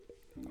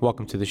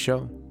Welcome to the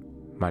show.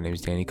 My name is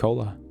Danny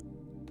Cola.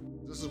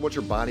 This is what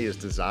your body is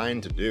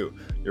designed to do.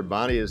 Your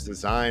body is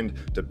designed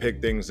to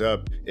pick things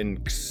up in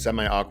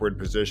semi-awkward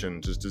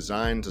positions. It's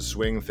designed to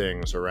swing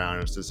things around.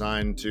 It's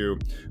designed to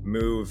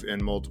move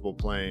in multiple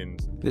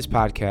planes. This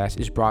podcast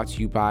is brought to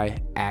you by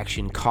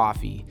Action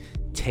Coffee.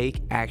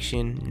 Take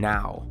action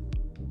now.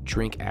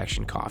 Drink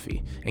Action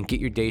Coffee and get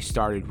your day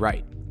started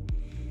right.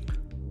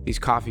 These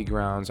coffee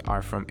grounds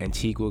are from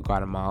Antigua,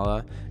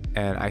 Guatemala,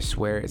 and I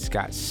swear it's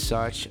got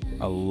such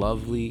a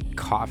lovely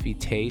coffee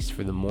taste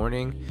for the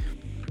morning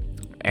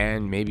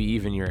and maybe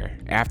even your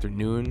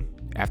afternoon,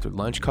 after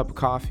lunch cup of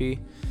coffee.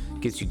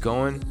 Gets you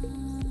going.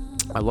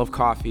 I love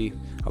coffee.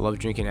 I love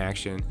drinking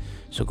action.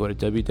 So go to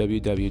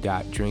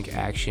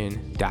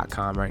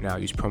www.drinkaction.com right now.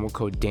 Use promo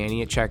code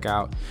Danny at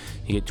checkout.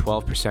 You get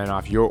 12%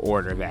 off your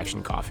order of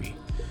Action Coffee.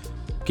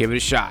 Give it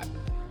a shot.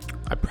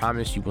 I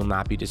promise you will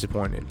not be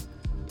disappointed.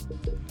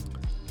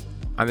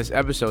 On this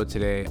episode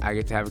today, I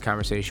get to have a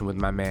conversation with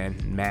my man,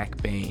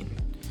 Mac Bain.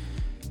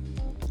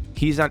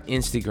 He's on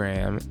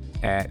Instagram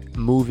at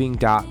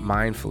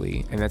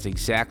moving.mindfully, and that's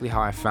exactly how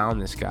I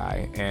found this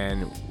guy,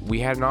 and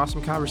we had an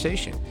awesome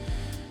conversation.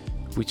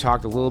 We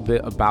talked a little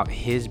bit about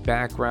his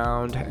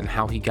background and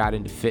how he got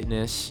into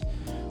fitness.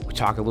 We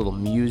talked a little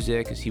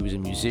music, as he was a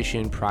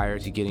musician prior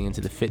to getting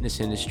into the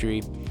fitness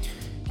industry.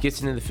 He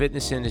gets into the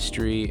fitness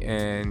industry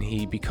and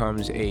he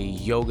becomes a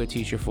yoga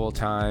teacher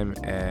full-time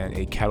and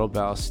a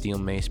kettlebell steel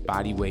mace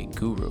bodyweight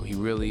guru. He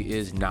really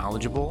is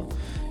knowledgeable,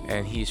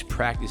 and he's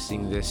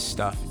practicing this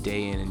stuff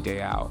day in and day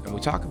out. And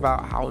we talk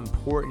about how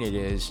important it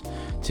is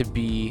to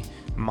be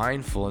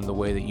mindful in the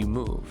way that you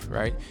move,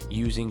 right?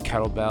 Using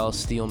kettlebells,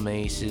 steel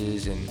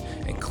maces, and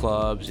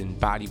clubs and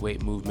body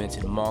weight movements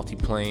and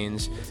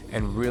multi-planes,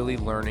 and really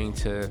learning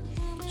to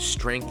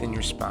strengthen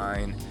your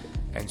spine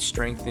and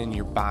strengthen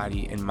your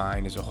body and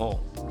mind as a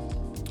whole.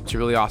 It's a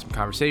really awesome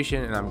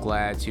conversation, and I'm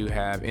glad to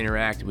have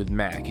interacted with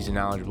Mac. He's a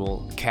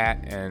knowledgeable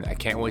cat, and I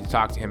can't wait to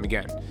talk to him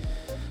again.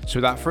 So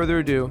without further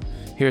ado,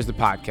 here's the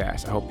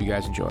podcast. I hope you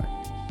guys enjoy.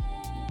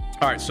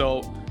 All right,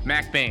 so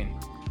Mac Bain.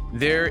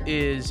 There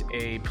is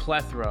a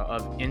plethora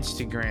of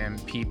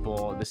Instagram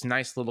people, this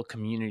nice little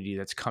community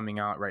that's coming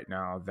out right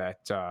now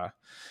that,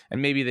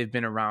 and maybe they've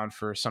been around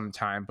for some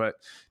time, but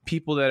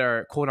people that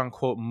are quote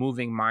unquote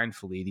moving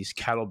mindfully, these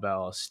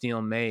kettlebells,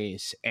 steel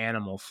mace,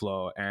 animal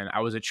flow. And I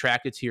was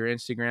attracted to your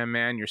Instagram,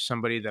 man. You're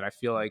somebody that I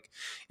feel like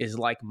is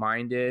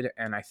like-minded.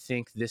 And I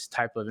think this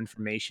type of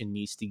information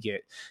needs to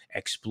get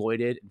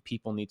exploited, and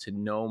people need to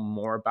know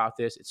more about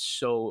this. It's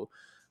so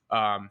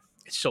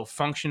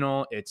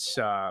functional. It's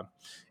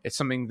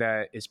something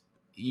that is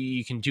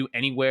you can do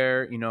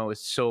anywhere. You know,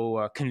 it's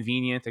so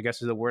convenient, I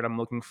guess is the word I'm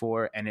looking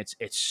for, and it's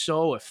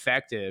so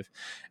effective.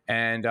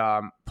 And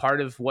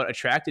part of what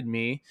attracted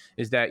me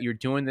is that you're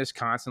doing this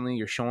constantly.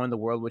 You're showing the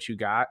world what you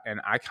got,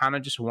 and I kind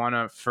of just want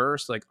to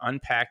first like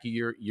unpack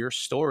your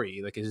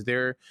story. Like, is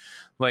there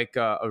like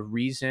a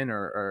reason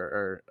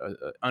or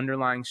a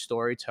underlying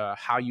story to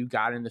how you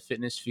got in the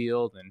fitness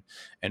field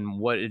and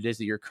what it is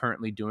that you're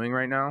currently doing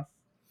right now?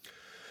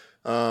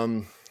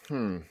 The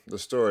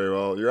story.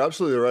 Well, you're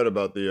absolutely right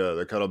about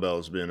the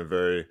kettlebells being a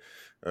very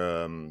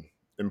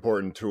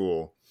important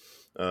tool.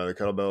 The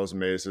kettlebells,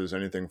 maces,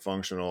 anything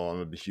functional,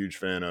 I'm a huge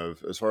fan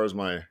of. As far as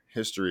my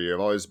history, I've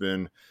always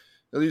been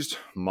at least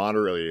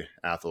moderately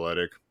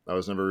athletic. I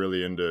was never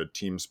really into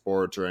team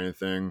sports or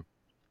anything.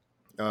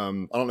 I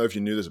don't know if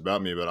you knew this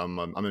about me, but I'm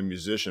a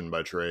musician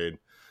by trade.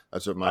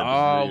 That's what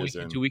my degree is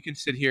in. We can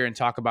sit here and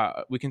talk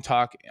about. We can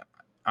talk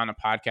on a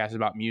podcast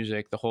about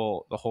music the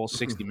whole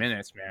 60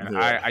 minutes, man.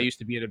 Yeah. I used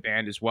to be in a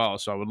band as well,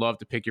 so I would love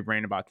to pick your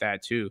brain about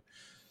that too.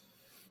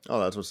 Oh,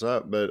 that's what's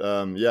up. But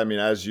yeah, I mean,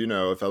 as you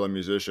know, a fellow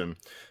musician,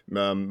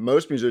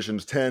 most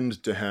musicians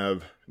tend to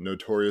have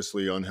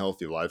notoriously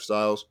unhealthy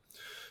lifestyles.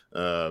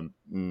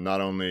 Not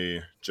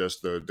only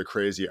just the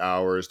crazy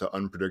hours, the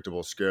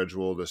unpredictable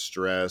schedule, the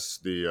stress,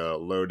 the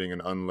loading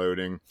and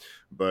unloading,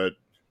 but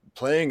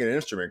playing an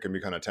instrument can be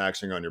kind of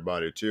taxing on your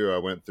body too. I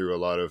went through a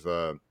lot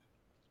of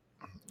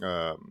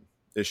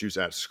issues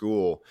at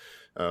school.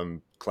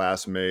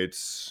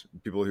 Classmates,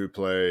 people who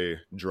play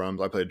drums.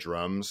 I play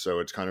drums, so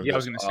it's kind of I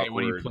was this going to say, what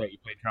do you awkward. play? You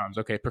play drums,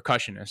 okay?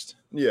 Percussionist.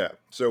 Yeah.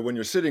 So when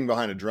you're sitting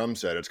behind a drum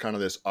set, it's kind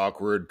of this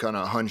awkward, kind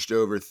of hunched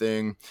over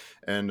thing.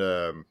 And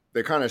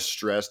they kind of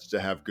stressed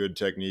to have good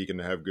technique and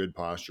to have good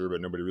posture,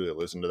 but nobody really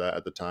listened to that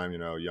at the time. You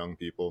know, young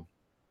people,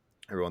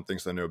 everyone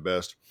thinks they know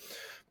best.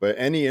 But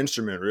any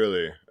instrument,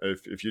 really,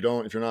 if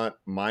you're not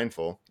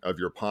mindful of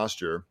your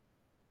posture,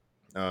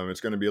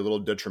 it's going to be a little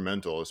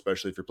detrimental,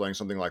 especially if you're playing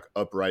something like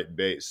upright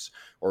bass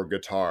or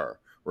guitar,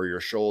 where your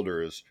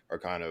shoulders are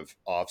kind of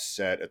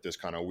offset at this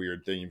kind of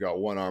weird thing. You've got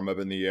one arm up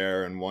in the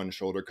air and one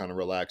shoulder kind of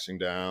relaxing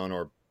down.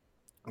 Or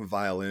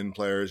violin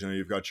players,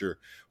 you've got your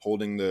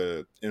holding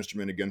the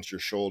instrument against your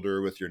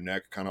shoulder with your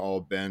neck kind of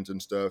all bent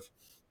and stuff.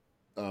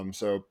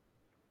 So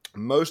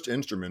most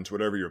instruments,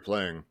 whatever you're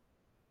playing,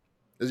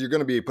 is you're going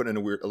to be put in a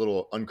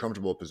little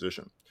uncomfortable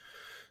position.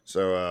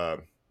 So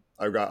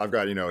I've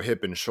got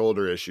hip and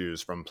shoulder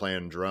issues from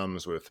playing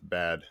drums with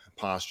bad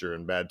posture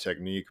and bad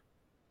technique.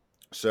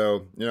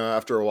 So,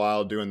 after a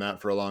while doing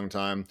that for a long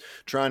time,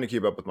 trying to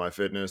keep up with my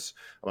fitness,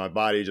 my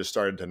body just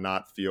started to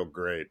not feel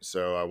great.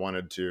 So, I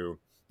wanted to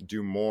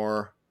do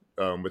more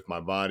with my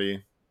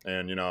body.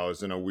 And, I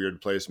was in a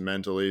weird place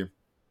mentally.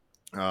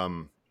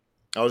 Um,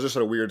 I was just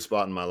at a weird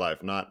spot in my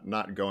life,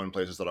 not going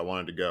places that I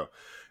wanted to go.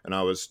 And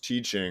I was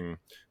teaching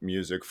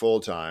music full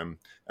time,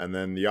 and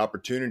then the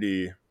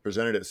opportunity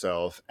presented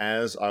itself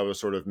as I was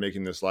sort of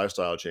making this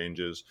lifestyle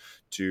changes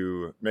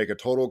to make a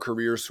total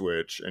career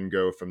switch and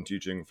go from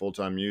teaching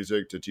full-time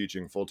music to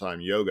teaching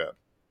full-time yoga.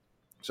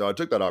 So I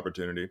took that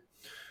opportunity,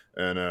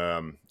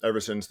 and ever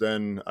since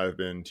then I've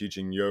been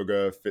teaching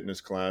yoga, fitness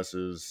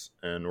classes,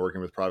 and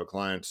working with private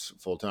clients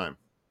full time.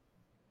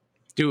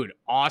 Dude,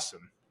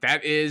 awesome.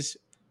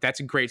 That's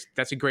a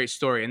great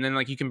story. And then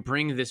like you can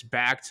bring this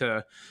back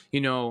to,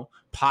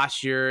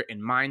 posture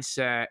and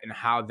mindset and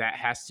how that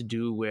has to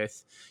do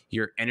with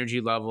your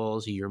energy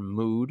levels, your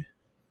mood.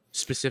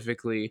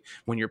 Specifically,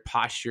 when your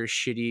posture is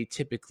shitty,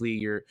 typically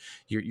your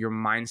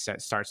mindset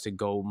starts to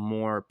go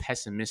more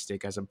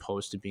pessimistic as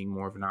opposed to being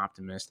more of an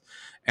optimist.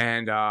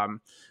 And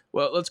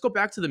well, let's go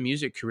back to the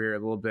music career a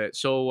little bit.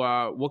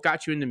 So, what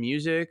got you into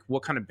music?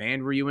 What kind of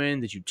band were you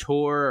in? Did you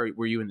tour? Or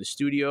were you in the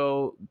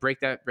studio? Break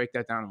that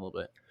down a little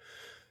bit.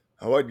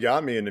 What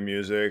got me into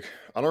music?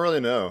 I don't really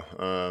know.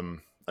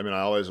 I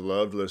always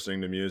loved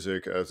listening to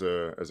music as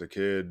a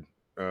kid,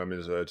 and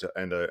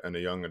a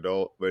young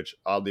adult. Which,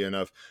 oddly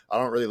enough, I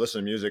don't really listen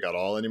to music at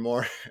all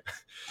anymore.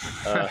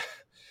 uh,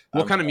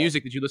 What I'm kind of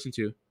music did you listen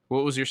to?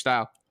 What was your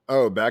style?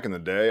 Oh, back in the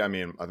day, I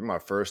think my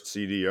first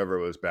CD ever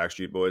was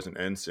Backstreet Boys and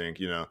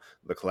NSYNC.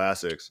 The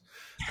classics.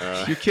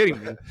 Uh, You're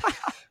kidding me.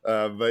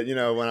 but when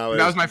I That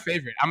was was, my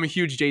favorite. I'm a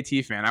huge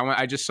JT fan.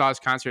 I just saw his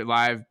concert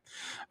live.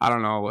 I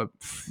don't know, a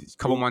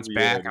couple ooh, months yeah,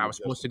 back, and I dude, was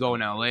supposed to Justin go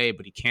in Timberlake. LA,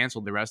 but he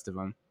canceled the rest of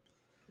them.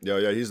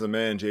 Yeah, he's the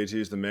man.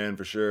 JT's the man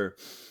for sure.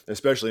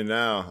 Especially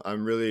now,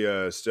 I'm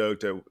really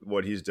stoked at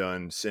what he's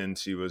done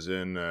since he was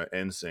in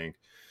NSYNC.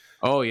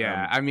 Oh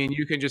yeah, Um, I mean,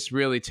 you can just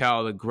really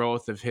tell the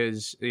growth of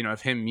his,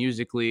 of him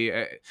musically,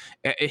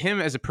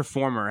 him as a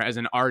performer, as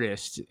an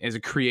artist, as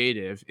a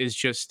creative is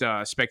just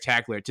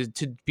spectacular.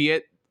 To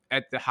be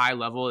at the high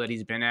level that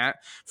he's been at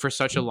for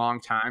such a long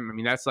time. I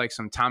mean, that's like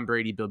some Tom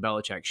Brady, Bill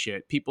Belichick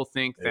shit. People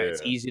think that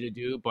it's yeah. easy to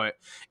do, but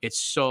it's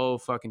so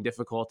fucking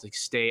difficult to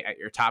stay at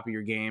your top of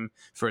your game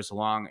for as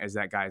long as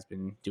that guy's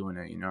been doing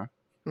it.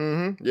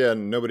 Yeah,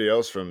 and nobody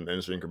else from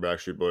NSYNC or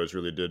Backstreet Boys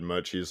really did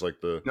much. He's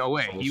like the No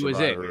way, sole he was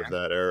it, survivor of man.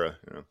 that era.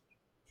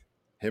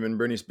 Him and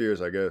Britney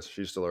Spears, I guess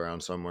she's still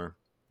around somewhere.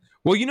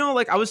 Well,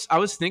 like I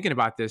was thinking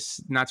about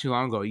this not too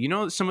long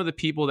ago. Some of the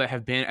people that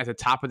have been at the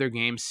top of their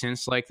game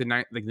since like the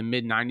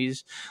mid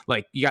 '90s.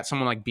 Like you got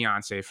someone like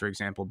Beyonce, for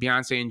example.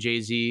 Beyonce and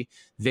Jay-Z.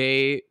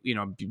 They,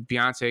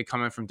 Beyonce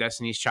coming from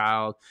Destiny's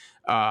Child.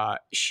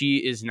 She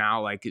is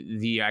now like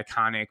the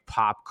iconic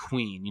pop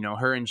queen.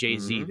 Her and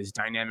Jay-Z, Hmm. this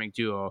dynamic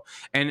duo.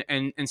 And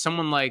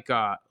someone like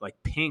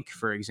Pink,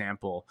 for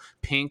example.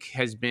 Pink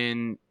has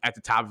been at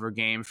the top of her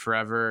game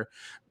forever.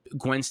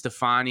 Gwen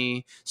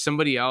Stefani,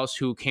 somebody else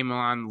who came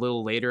on a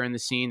little later in the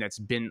scene that's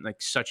been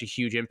like such a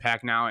huge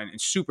impact now and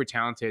super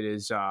talented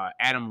is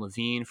Adam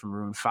Levine from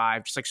Maroon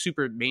 5, just like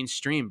super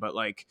mainstream, but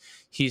like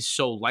he's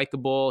so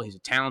likable. He's a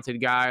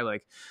talented guy.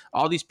 Like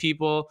all these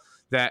people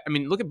that, I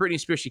mean, look at Britney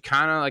Spears. She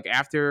kind of like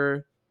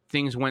after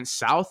things went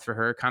south for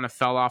her, kind of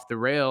fell off the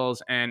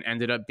rails and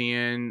ended up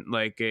being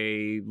like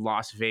a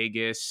Las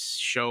Vegas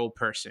show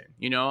person,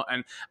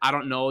 And I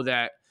don't know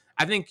that.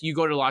 I think you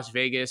go to Las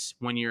Vegas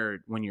when you're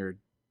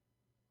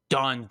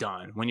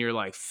done when you're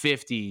like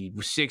 50,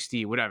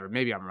 60, whatever.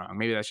 Maybe I'm wrong.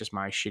 Maybe that's just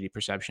my shitty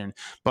perception.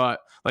 But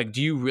like,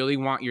 do you really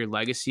want your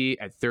legacy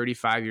at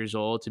 35 years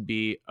old to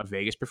be a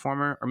Vegas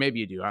performer? Or maybe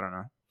you do. I don't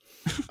know.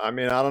 I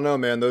don't know,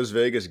 man. Those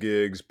Vegas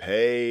gigs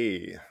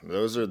pay.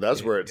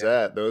 That's where it's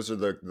Yeah. at. Those are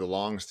the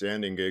long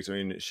standing gigs. I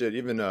mean, shit.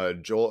 Even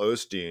Joel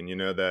Osteen,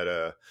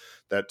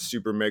 that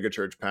super mega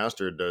church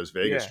pastor does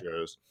Vegas Yeah.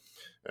 shows,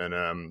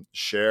 and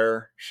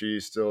Cher, she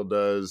still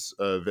does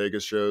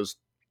Vegas shows.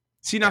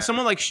 See, now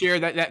someone like Cher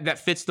that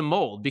fits the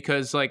mold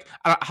because like,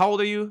 how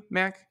old are you,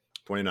 Mac?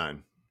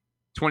 29.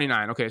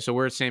 29. Okay. So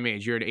we're the same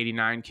age. You're an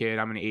 89 kid.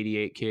 I'm an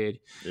 88 kid.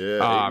 Yeah,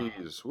 Um,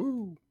 80s.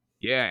 Woo.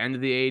 Yeah, end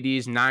of the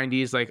 80s,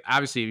 90s. Like,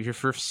 obviously, if your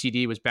first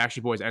CD was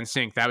Backstreet Boys and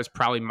Sync, that was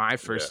probably my Yeah.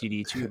 first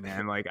CD too,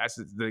 man. Like, that's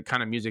the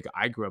kind of music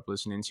I grew up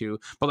listening to.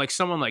 But, like,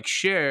 someone like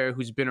Cher,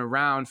 who's been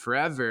around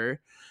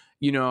forever,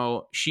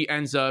 she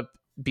ends up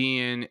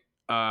being,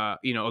 a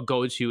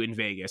go to in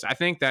Vegas. I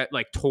think that,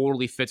 like,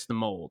 totally fits the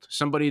mold.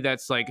 Somebody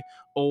that's, like,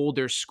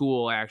 older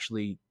school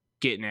actually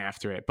getting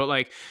after it. But,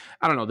 like,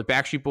 I don't know, the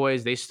Backstreet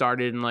Boys, they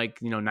started in, like,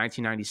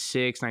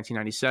 1996,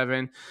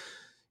 1997.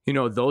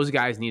 Those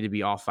guys need to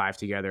be all five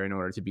together in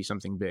order to be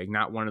something big.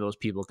 Not one of those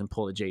people can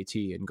pull a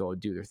JT and go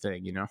do their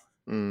thing.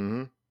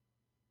 Hmm.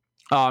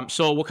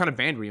 So what kind of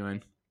band were you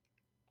in?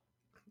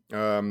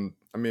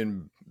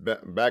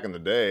 Back in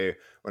the day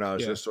when I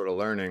was Yeah. just sort of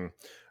learning,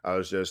 I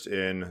was just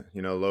in,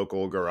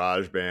 local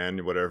garage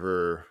band,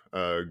 whatever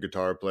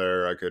guitar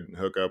player I could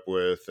hook up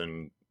with.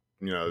 And,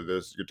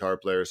 those guitar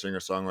players, singer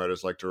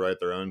songwriters like to write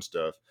their own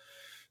stuff.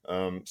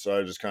 So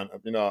I just kind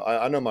of,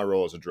 I know my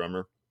role as a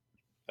drummer.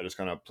 I just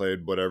kind of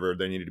played whatever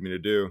they needed me to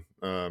do.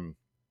 And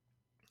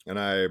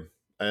I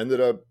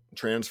ended up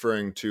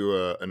transferring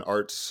to an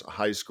arts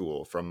high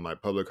school from my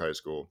public high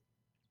school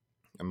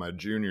in my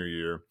junior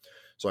year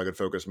so I could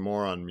focus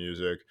more on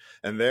music.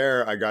 And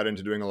there I got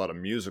into doing a lot of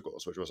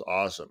musicals, which was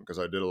awesome because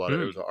I did a lot of,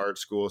 it Mm. was an art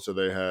school. So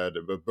they had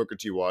Booker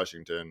T.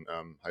 Washington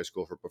High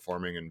School for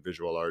Performing and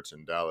Visual Arts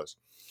in Dallas.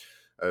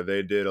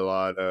 They did a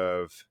lot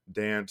of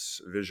dance,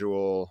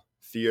 visual,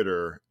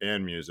 theater,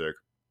 and music.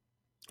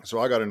 So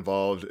I got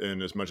involved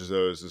in as much of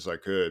those as I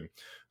could.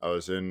 I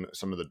was in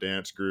some of the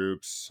dance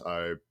groups.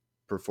 I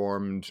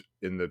performed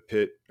in the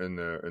pit in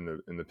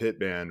the pit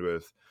band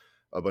with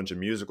a bunch of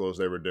musicals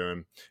they were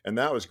doing, and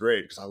that was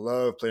great because I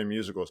love playing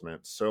musicals, man.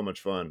 It's so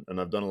much fun, and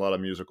I've done a lot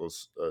of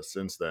musicals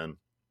since then.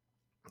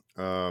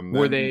 Then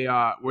Were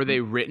they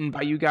written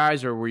by you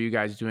guys, or were you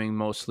guys doing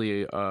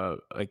mostly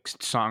like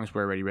songs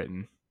were already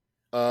written?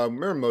 we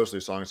were mostly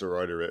songs that were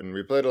already written.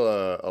 We played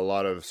a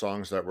lot of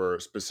songs that were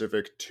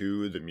specific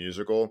to the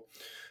musical,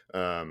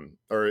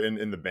 or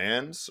in the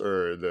bands,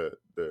 or the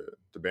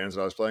bands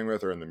that I was playing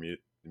with, or in the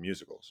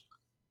musicals.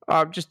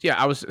 Just yeah,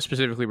 I was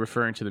specifically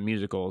referring to the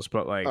musicals,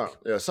 but like Oh,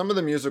 yeah. Some of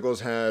the musicals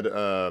had,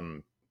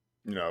 you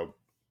know,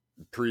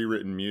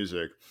 pre-written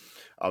music.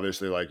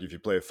 Obviously, like if you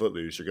play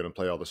Footloose, you're going to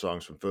play all the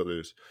songs from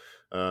Footloose.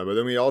 But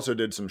then we also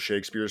did some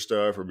Shakespeare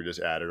stuff where we just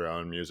added our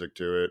own music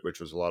to it, which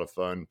was a lot of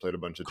fun. Played a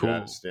bunch of jazz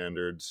cool,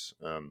 standards.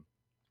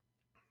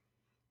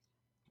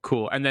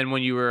 cool. And then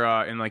when you were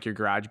in like your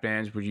garage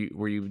bands, were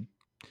you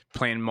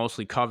playing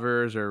mostly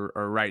covers or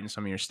writing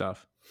some of your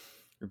stuff?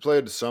 We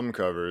played some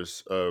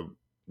covers.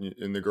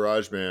 In the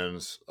garage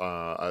bands,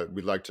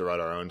 we'd like to write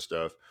our own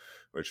stuff,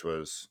 which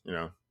was,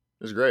 it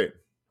was great.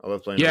 I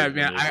love playing Yeah,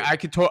 original man,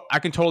 music. I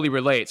can totally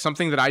relate.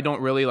 Something that I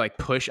don't really like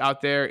push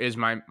out there is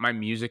my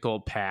musical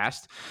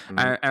past, Hmm.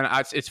 and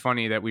it's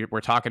funny that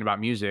we're talking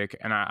about music,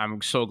 and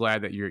I'm so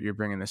glad that you're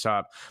bringing this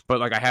up. But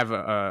like, I have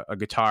a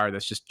guitar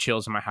that's just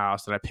chills in my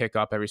house that I pick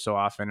up every so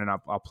often, and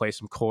I'll play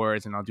some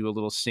chords and I'll do a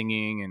little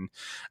singing, and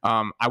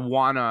I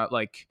wanna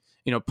like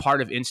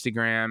part of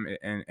Instagram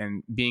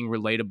and being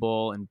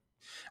relatable and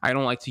I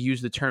don't like to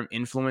use the term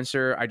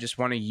influencer. I just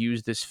want to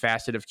use this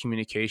facet of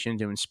communication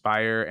to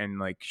inspire and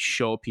like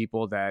show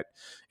people that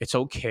it's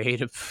okay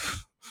to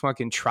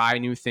fucking try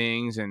new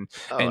things Oh, and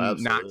not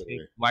take absolutely.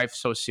 life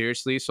so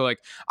seriously. So like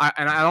I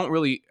don't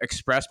really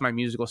express my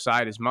musical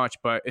side as much,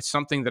 but it's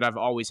something that I've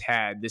always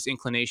had this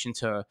inclination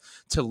to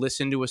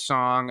listen to a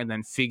song and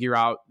then figure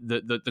out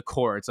the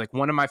chords. Like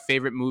one of my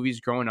favorite movies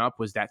growing up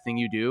was That Thing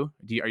You Do.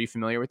 Are you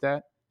familiar with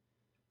that?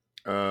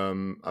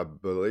 I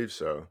believe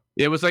so.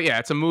 It was like, yeah,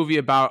 it's a movie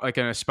about like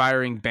an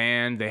aspiring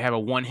band. They have a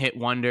one hit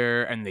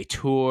wonder and they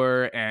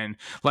tour. And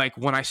like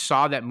when I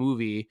saw that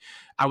movie,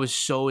 I was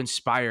so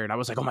inspired. I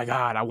was like, oh my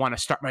God, I want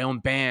to start my own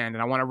band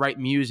and I want to write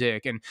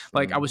music. And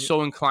like I was Hmm.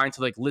 so inclined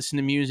to like listen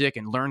to music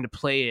and learn to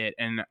play it.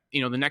 And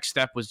the next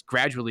step was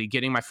gradually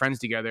getting my friends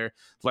together.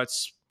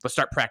 Let's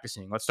start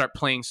practicing. Let's start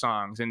playing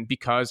songs. And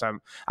because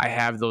I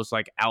have those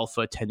like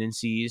alpha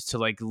tendencies to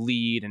like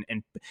lead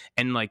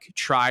and like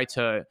try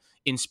to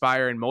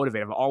inspire and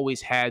motivate. I've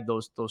always had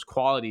those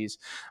qualities.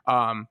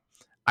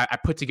 I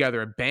put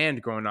together a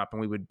band growing up,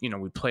 and we would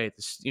we'd play at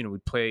this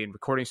we'd play in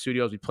recording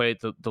studios, we play at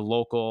the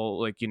local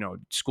like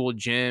school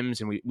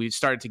gyms, and we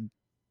started to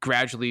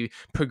gradually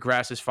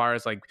progress as far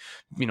as like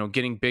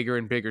getting bigger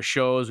and bigger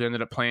shows. We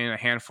ended up playing a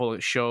handful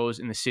of shows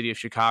in the city of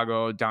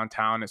Chicago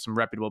downtown at some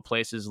reputable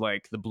places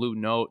like the Blue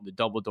Note, the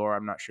Double Door.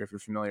 I'm not sure if you're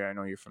familiar. I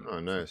know you're Oh,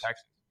 from nice.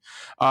 Texas.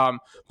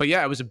 But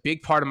yeah, it was a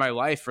big part of my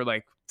life for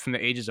like from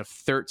the ages of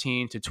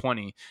 13 to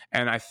 20.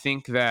 And I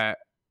think that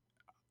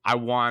I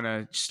want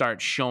to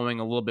start showing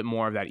a little bit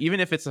more of that,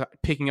 even if it's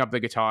picking up the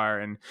guitar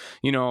and,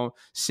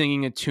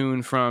 singing a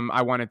tune from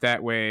I Want It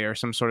That Way or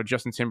some sort of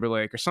Justin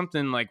Timberlake or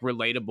something like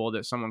relatable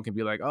that someone can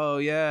be like, oh,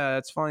 yeah,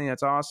 that's funny.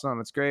 That's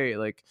awesome. It's great.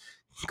 Like,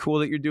 cool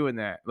that you're doing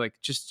that. Like,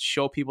 just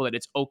show people that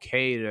it's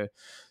okay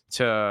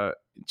to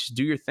just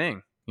do your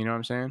thing. You know what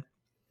I'm saying?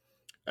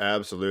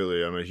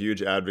 Absolutely. I'm a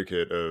huge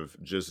advocate of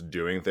just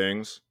doing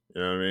things. You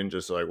know what I mean?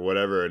 Just like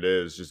whatever it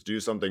is, just do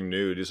something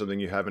new, do something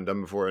you haven't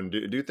done before, and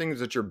do things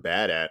that you're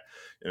bad at,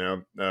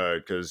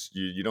 because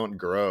you don't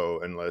grow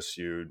unless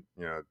you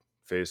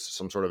face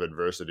some sort of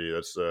adversity.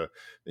 That's the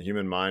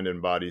human mind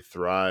and body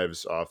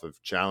thrives off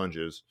of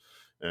challenges.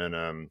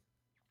 And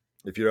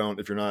if you're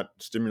not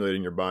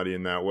stimulating your body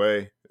in that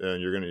way, then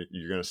you're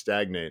gonna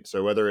stagnate.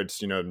 So whether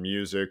it's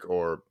music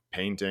or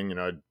painting,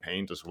 I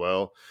paint as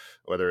well.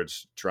 Whether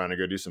it's trying to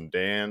go do some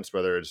dance,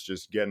 whether it's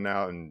just getting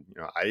out and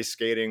ice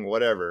skating,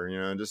 whatever,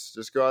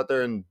 just go out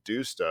there and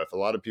do stuff. A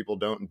lot of people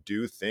don't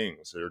do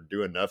things or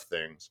do enough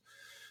things.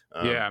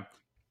 Um, Yeah.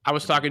 I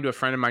was talking to a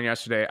friend of mine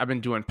yesterday. I've been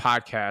doing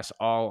podcasts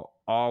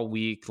all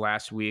week,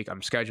 last week.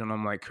 I'm scheduling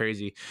them like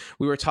crazy.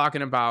 We were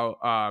talking about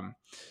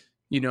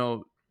you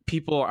know,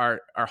 people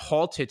are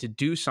halted to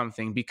do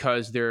something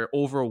because they're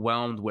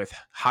overwhelmed with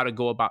how to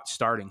go about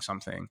starting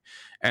something.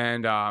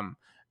 And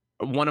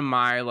one of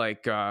my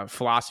like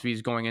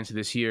philosophies going into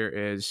this year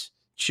is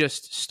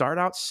just start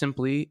out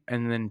simply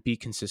and then be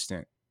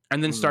consistent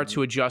and then start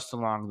to Mhm. adjust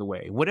along the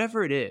way,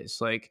 whatever it is.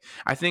 Like,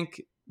 I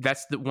think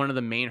that's one of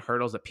the main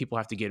hurdles that people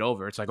have to get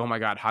over. It's like, oh my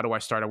God, how do I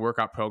start a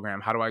workout program?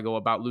 How do I go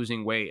about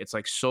losing weight? It's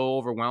like so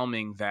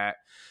overwhelming that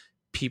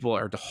people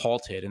are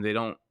halted and they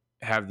don't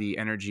have the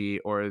energy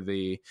or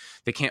they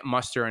can't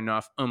muster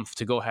enough oomph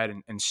to go ahead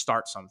and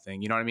start something.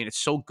 You know what I mean? It's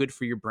so good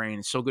for your brain.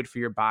 It's so good for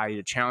your body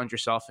to challenge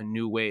yourself in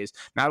new ways,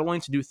 not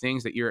only to do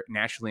things that you're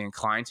naturally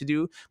inclined to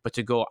do, but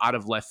to go out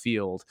of left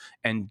field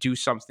and do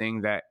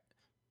something that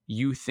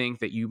you think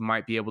that you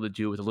might be able to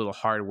do with a little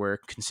hard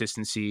work,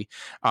 consistency.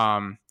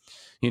 Um,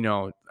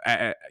 your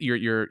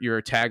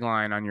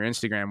tagline on your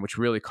Instagram, which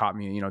really caught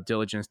me,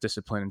 diligence,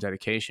 discipline, and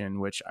dedication,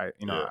 which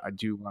Yeah. I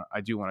do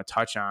want to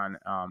touch on.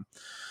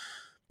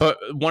 But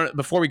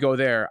before we go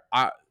there,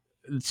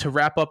 to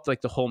wrap up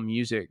like the whole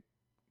music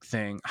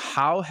thing,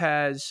 how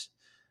has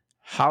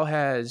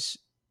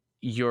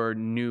your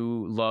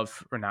new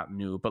love, or not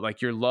new, but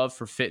like your love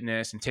for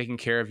fitness and taking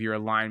care of your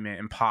alignment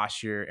and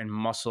posture and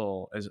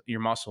as your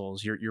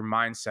muscles, your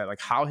mindset, like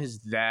how has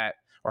that,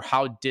 or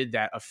how did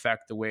that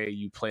affect the way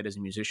you played as a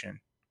musician?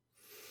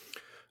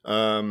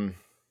 Um,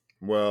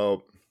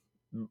 well,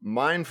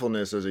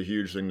 mindfulness has a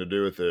huge thing to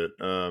do with it.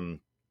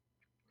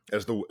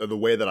 As the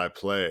way that I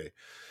play,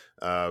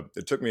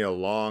 it took me a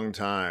long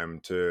time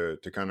to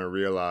kind of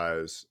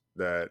realize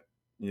that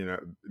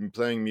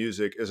playing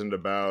music isn't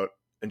about,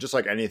 and just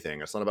like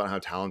anything, it's not about how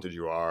talented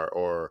you are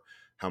or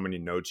how many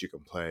notes you can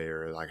play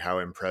or like how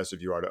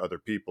impressive you are to other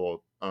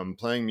people.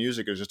 Playing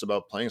music is just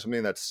about playing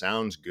something that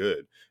sounds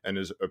good and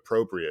is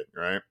appropriate,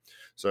 right?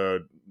 So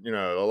a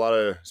lot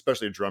of,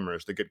 especially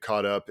drummers, they get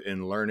caught up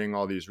in learning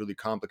all these really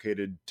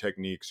complicated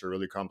techniques or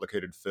really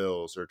complicated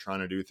fills or trying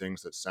to do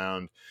things that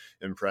sound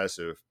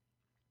impressive.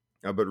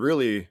 But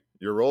really,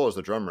 your role as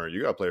the drummer,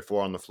 you got to play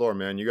four on the floor,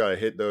 man. You got to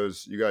hit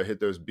those. You got to hit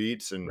those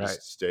beats and Right.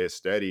 just stay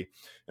steady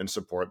and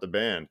support the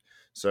band.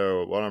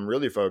 So what I'm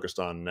really focused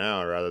on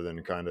now, rather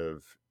than kind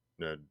of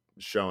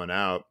showing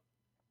out,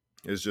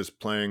 is just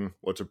playing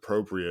what's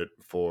appropriate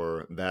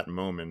for that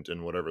moment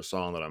in whatever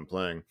song that I'm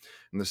playing.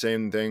 And the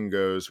same thing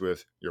goes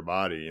with your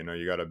body.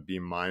 You got to be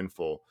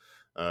mindful.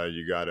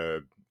 You got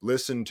to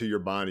listen to your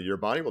body. Your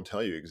body will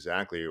tell you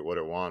exactly what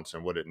it wants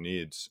and what it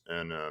needs.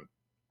 And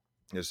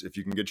is if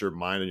you can get your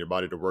mind and your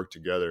body to work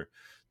together,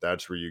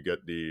 that's where you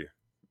get the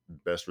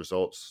best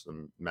results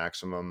and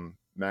maximum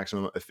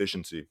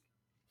efficiency.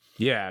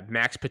 Yeah,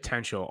 max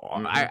potential. I,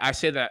 Hmm. I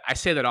say that I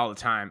say that all the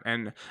time.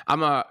 And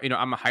I'm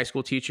a high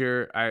school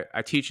teacher.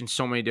 I teach in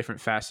so many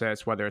different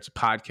facets, whether it's a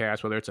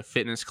podcast, whether it's a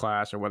fitness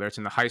class, or whether it's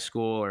in the high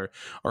school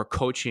or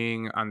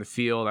coaching on the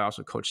field. I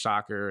also coach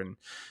soccer and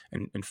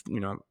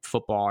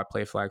football. I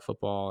play flag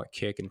football, I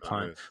kick and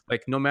punt. Nice.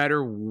 Like, no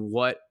matter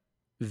what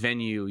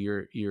venue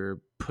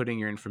you're putting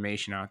your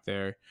information out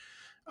there,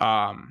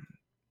 um,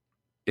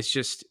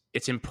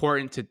 it's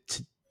important to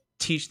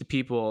teach the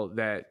people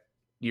that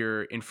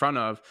you're in front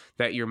of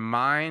that your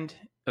mind,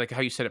 like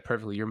how you said it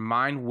perfectly, your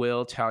mind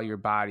will tell your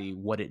body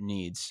what it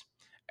needs.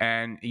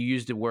 And you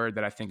used a word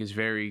that I think is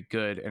very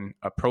good and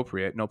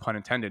appropriate, no pun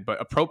intended, but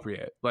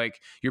appropriate. Like,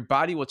 your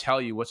body will tell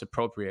you what's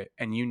appropriate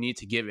and you need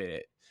to give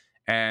it.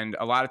 And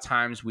a lot of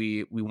times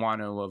we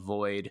want to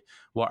avoid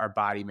what our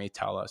body may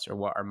tell us or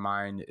what our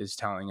mind is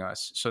telling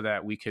us so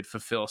that we could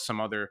fulfill some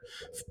other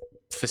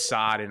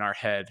facade in our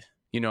head,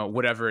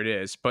 whatever it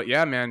is. But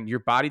yeah, man, your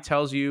body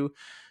tells you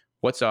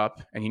what's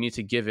up and you need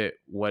to give it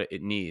what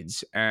it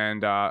needs.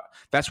 And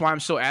that's why I'm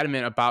so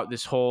adamant about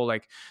this whole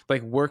like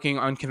working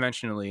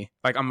unconventionally.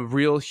 Like, I'm a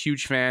real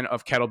huge fan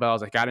of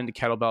kettlebells. I got into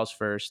kettlebells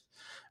first.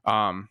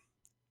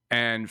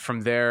 And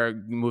from there,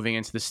 moving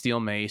into the steel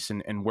mace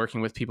and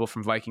working with people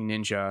from Viking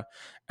Ninja.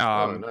 Oh,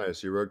 Um,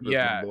 nice. You worked with my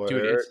yeah, boy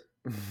dude, Eric.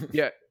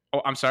 yeah.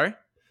 Oh, I'm sorry.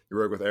 You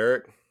work with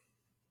Eric?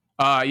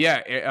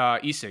 Yeah,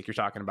 Isak you're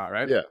talking about,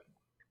 right? Yeah.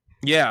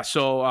 Yeah.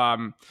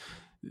 So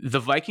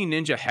the Viking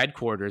Ninja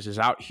headquarters is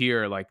out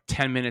here like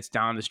 10 minutes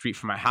down the street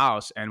from my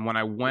house. And when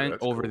I Ooh, went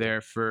that's over cool. there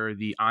for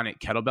the On It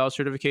kettlebell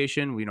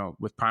certification,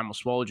 with Primal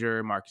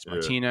Swolger, Marcus Yeah.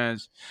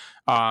 Martinez,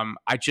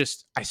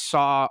 I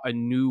saw a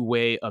new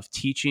way of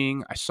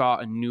teaching. I saw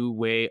a new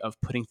way of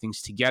putting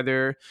things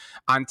together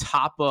on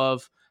top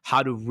of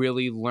how to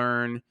really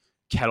learn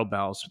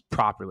kettlebells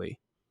properly,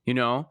 you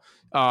know?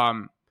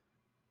 Um,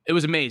 it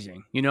was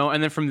amazing,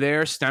 and then from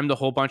there stemmed a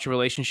whole bunch of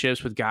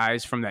relationships with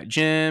guys from that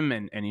gym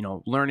and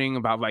learning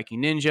about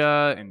Viking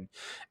Ninja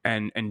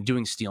and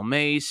doing steel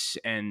mace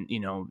and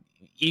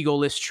ego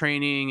list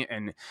training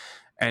and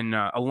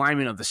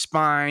alignment of the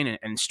spine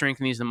and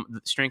strengthening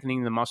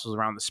the muscles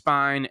around the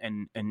spine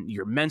and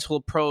your mental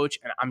approach.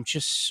 And I'm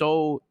just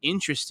so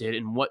interested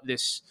in what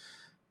this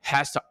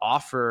has to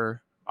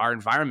offer our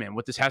environment,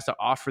 what this has to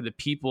offer the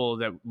people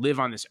that live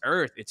on this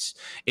earth. It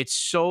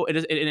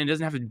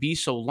doesn't have to be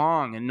so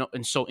long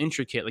and so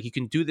intricate. Like, you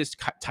can do this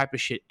type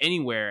of shit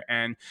anywhere,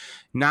 and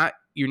not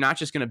you're not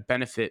just going to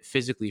benefit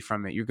physically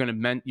from it. You're going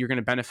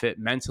to benefit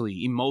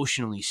mentally,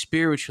 emotionally,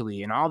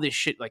 spiritually, and all this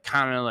shit like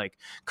kind of like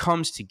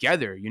comes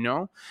together, you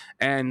know?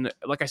 And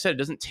like I said, it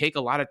doesn't take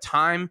a lot of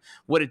time.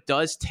 What it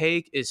does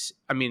take is,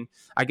 I mean,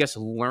 I guess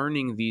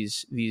learning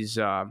these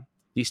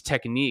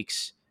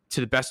techniques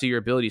to the best of your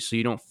ability so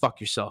you don't fuck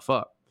yourself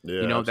up. You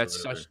Yeah, know,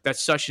 absolutely.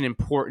 that's such an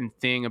important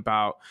thing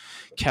about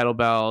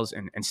kettlebells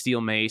and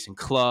steel mace and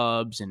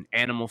clubs and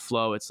animal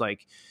flow. It's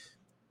like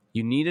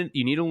you need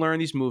to learn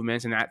these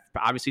movements, and that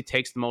obviously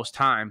takes the most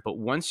time. But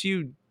once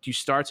you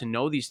start to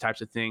know these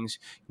types of things,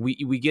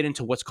 we get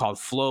into what's called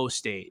flow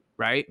state,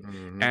 right?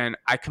 Hmm. And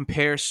I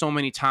compare so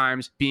many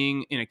times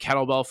being in a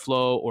kettlebell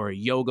flow or a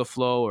yoga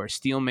flow or a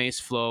steel mace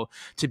flow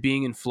to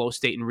being in flow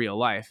state in real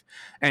life.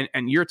 And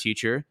you're a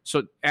teacher,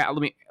 so let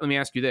me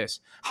ask you this: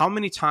 how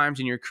many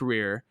times in your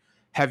career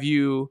have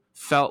you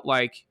felt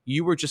like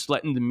you were just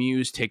letting the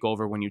muse take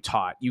over when you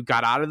taught? You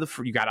got out of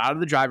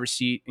the driver's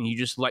seat and you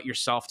just let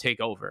yourself take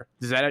over.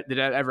 Did that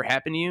ever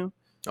happen to you?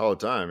 All the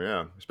time,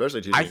 yeah. Especially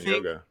I teaching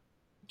think, yoga.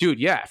 dude,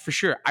 yeah, for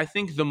sure. I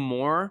think the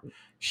more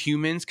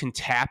humans can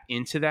tap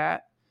into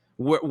that,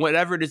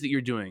 whatever it is that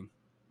you're doing,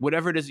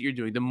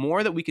 the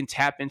more that we can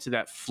tap into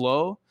that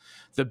flow,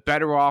 the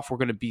better off we're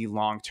going to be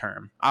long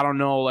term. I don't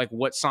know like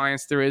what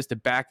science there is to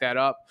back that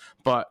up,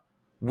 but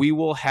we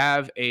will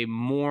have a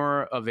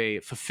more of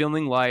a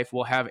fulfilling life.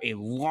 We'll have a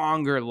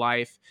longer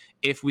life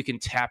if we can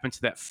tap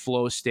into that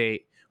flow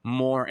state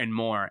more and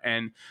more.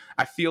 And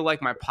I feel like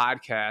my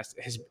podcast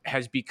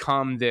has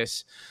become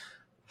this: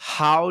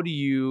 how do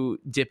you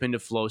dip into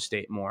flow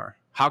state more?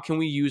 How can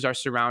we use our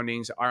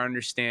surroundings, our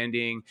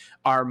understanding,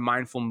 our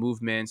mindful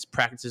movements,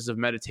 practices of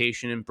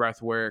meditation and breath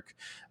work,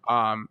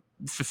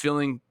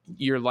 fulfilling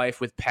your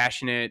life with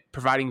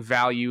providing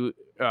value,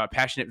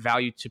 passionate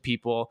value to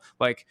people?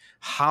 Like,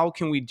 how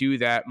can we do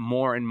that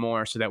more and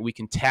more so that we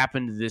can tap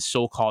into this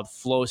so-called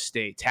flow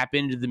state, tap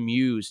into the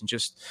muse, and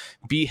just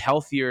be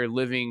healthier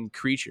living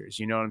creatures?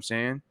 You know what I'm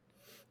saying?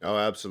 Oh,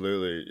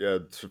 absolutely. Yeah.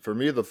 For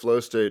me, the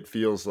flow state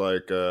feels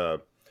like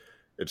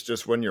it's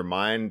just when your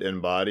mind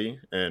and body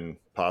and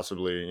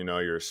possibly,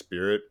 your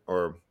spirit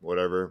or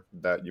whatever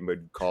that you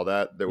would call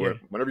that, Yeah.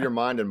 whenever your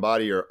mind and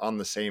body are on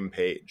the same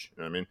page,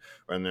 you know what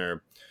I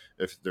mean?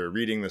 If they're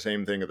reading the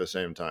same thing at the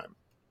same time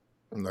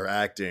and they're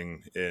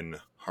acting in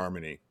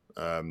harmony.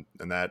 And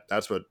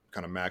that's what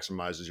kind of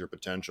maximizes your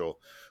potential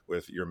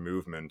with your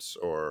movements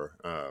or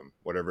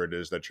whatever it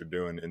is that you're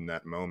doing in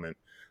that moment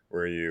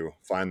where you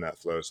find that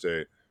flow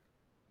state.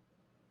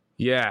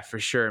 Yeah, for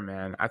sure,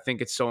 man. I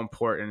think it's so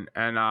important.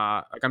 And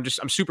like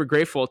I'm super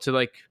grateful to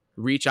like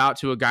reach out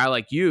to a guy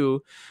like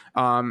you,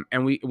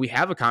 and we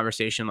have a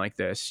conversation like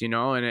this, you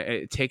know, and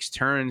it takes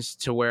turns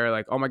to where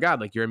like, oh my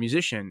God, like you're a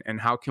musician, and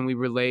how can we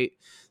relate,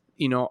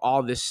 you know,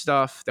 all this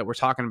stuff that we're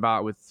talking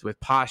about with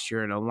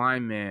posture and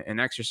alignment and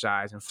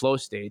exercise and flow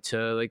state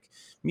to like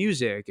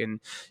music. And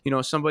you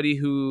know, somebody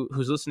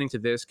who's listening to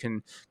this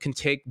can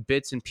take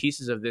bits and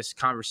pieces of this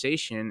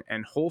conversation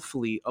and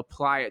hopefully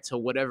apply it to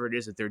whatever it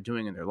is that they're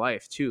doing in their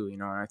life too, you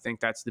know. And I think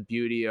that's the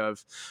beauty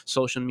of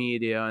social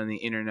media and the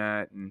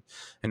internet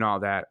and all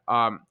that.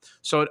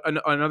 So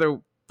another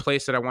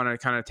place that I want to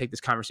kind of take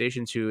this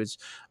conversation to is,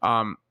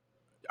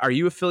 are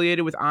you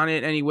affiliated with On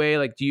It anyway?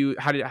 Like,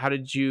 how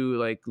did you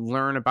like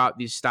learn about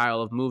these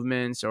style of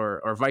movements,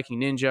 or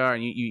Viking Ninja?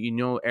 And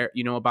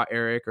you know about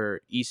Eric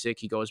or Isak,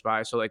 he goes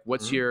by. So like,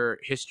 what's Mhm. your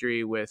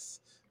history with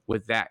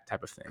that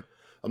type of thing?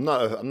 I'm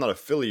not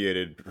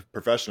affiliated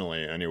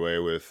professionally anyway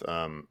with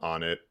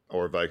On It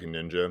or Viking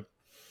Ninja.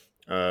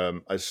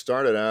 I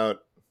started out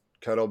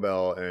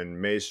kettlebell and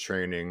mace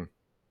training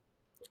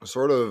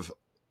sort of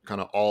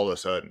kind of all of a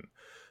sudden.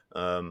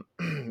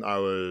 I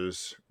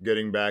was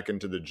getting back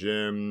into the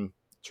gym,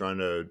 trying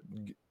to,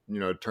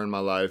 turn my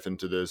life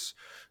into this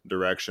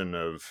direction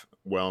of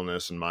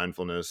wellness and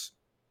mindfulness.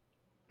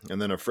 And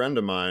then a friend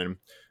of mine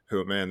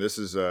who, man, this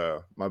is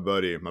my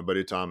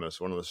buddy Thomas,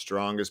 one of the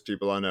strongest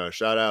people I know.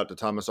 Shout out to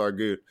Thomas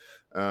Argut.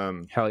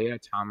 Um, Hell yeah,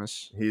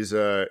 Thomas. he's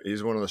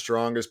one of the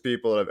strongest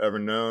people that I've ever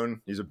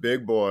known. He's a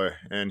big boy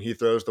and he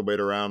throws the weight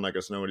around like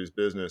it's nobody's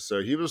business.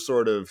 So he was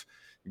sort of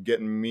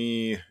getting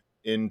me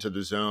into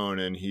the zone,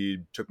 and he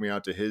took me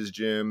out to his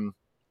gym,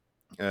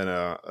 and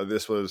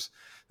this was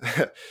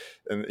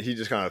and he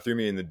just kind of threw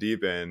me in the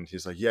deep end.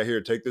 He's like, yeah, here,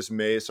 take this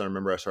mace. I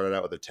remember I started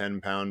out with a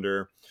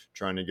 10-pounder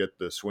trying to get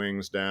the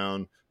swings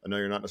down. I know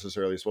you're not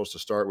necessarily supposed to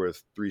start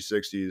with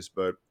 360s,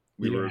 but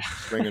we Yeah, were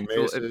swinging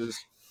it's maces. um,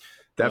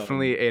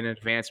 definitely an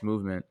advanced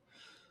movement.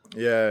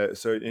 yeah,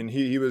 so and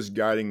he was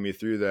guiding me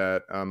through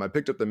that. I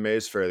picked up the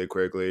mace fairly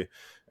quickly,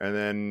 and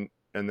then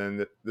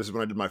this is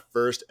when I did my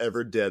first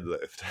ever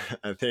deadlift.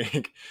 I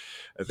think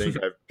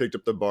I picked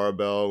up the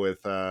barbell with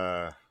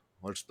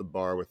what's the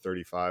bar with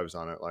 35s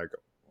on it, like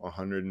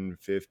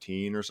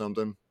 115 or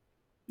something.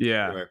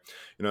 Yeah.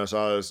 Anyway, so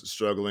I was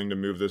struggling to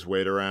move this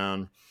weight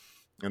around,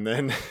 and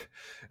then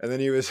and then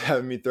he was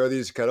having me throw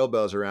these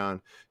kettlebells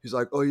around. He's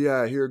like, "Oh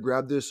yeah, here,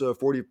 grab this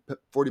 40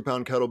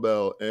 pound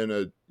kettlebell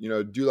and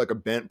do like a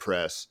bent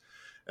press."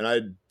 and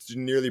I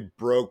nearly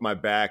broke my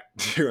back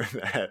doing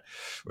that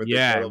with the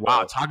Yeah,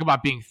 wow. kettlebell. Talk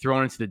about being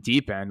thrown into the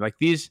deep end. Like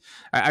these,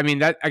 I mean,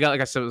 that I got, like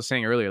I was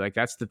saying earlier, like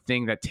that's the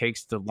thing that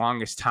takes the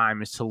longest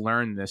time is to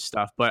learn this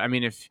stuff. But I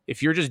mean,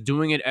 if you're just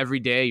doing it every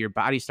day, your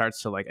body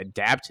starts to like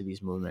adapt to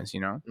these movements, you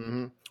know?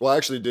 Well, I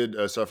actually did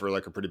suffer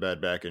like a pretty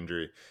bad back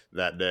injury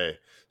that day,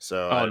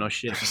 so Oh, I no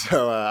shit.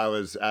 I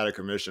was out of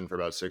commission for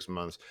about 6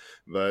 months.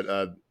 But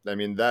I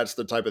mean, that's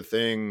the type of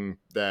thing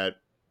that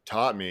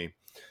taught me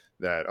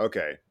that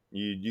okay,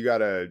 you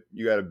gotta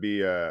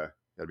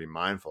be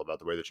mindful about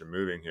the way that you're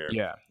moving here.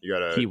 Yeah. You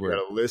Keyword.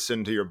 gotta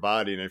listen to your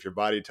body, and if your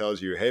body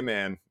tells you, "Hey,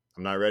 man,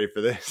 I'm not ready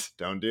for this.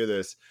 Don't do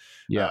this,"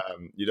 Yeah.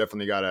 you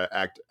definitely gotta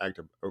act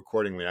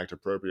accordingly, act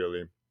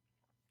appropriately.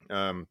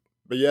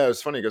 But yeah,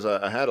 it's funny because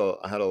I had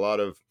a lot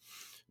of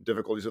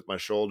difficulties with my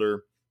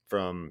shoulder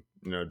from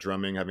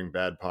drumming, having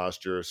bad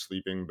posture,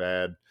 sleeping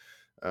bad.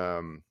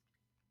 Um,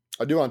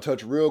 I do want to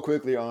touch real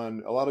quickly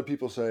on a lot of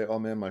people say, "Oh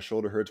man, my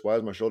shoulder hurts. Why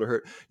does my shoulder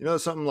hurt?"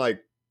 Something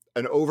like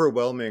an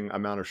overwhelming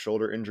amount of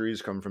shoulder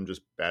injuries come from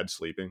just bad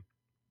sleeping.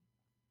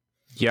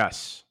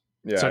 Yes.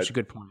 Yeah, Such a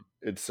good point.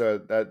 it's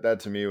that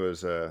to me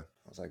was I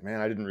was like,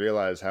 man, I didn't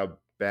realize how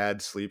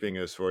bad sleeping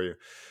is for you.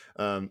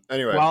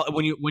 Anyway, Well,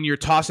 when you're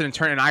tossing and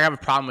turning, I have a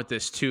problem with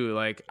this too.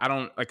 Like I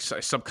don't like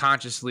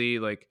subconsciously,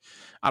 like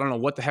I don't know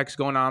what the heck's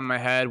going on in my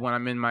head when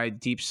I'm in my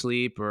deep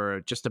sleep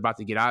or just about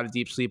to get out of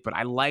deep sleep. But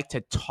I like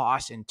to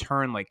toss and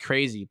turn like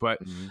crazy.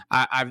 But mhm.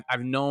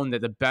 I've known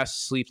that the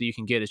best sleep that you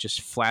can get is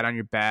just flat on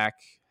your back,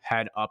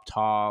 head up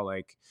tall.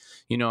 Like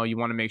you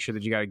want to make sure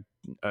that you got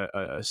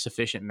a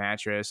sufficient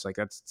mattress. Like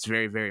it's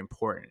very very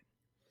important.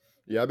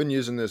 Yeah, I've been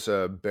using this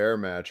Bear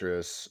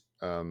mattress.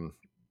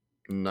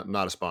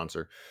 Not a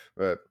sponsor,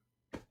 but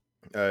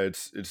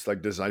it's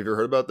like this. Have you ever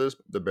heard about this?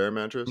 The Bear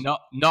mattress? No,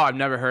 no, I've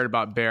never heard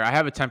about Bear. I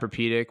have a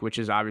Tempur-Pedic, which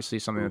is obviously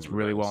something that's Ooh,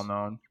 really well nice.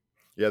 known.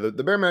 Yeah, the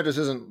Bear mattress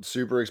isn't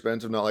super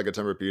expensive, not like a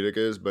Tempur-Pedic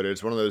is, but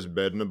it's one of those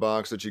bed in a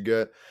box that you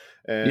get,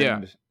 Yeah.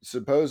 and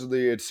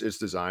supposedly it's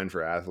designed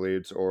for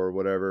athletes or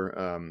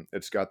whatever.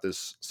 It's got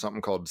this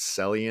something called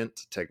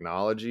Salient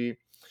technology,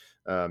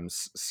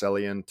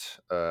 Salient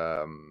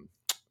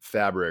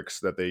fabrics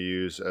that they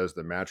use as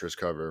the mattress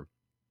cover.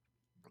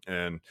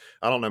 And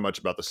I don't know much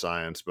about the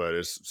science, but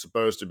it's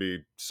supposed to be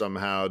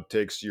somehow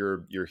takes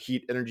your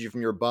heat energy from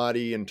your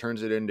body and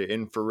turns it into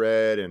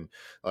infrared and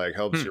like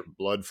helps Hmm. your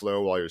blood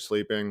flow while you're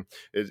sleeping.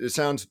 It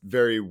sounds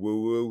very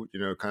woo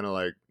woo, kind of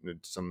like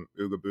some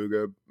ooga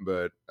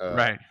booga,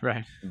 Right,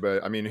 right.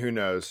 but I mean, who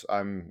knows?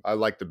 I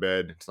like the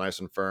bed; it's nice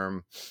and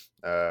firm.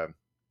 Uh,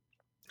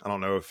 I don't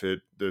know if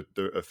the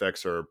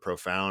effects are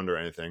profound or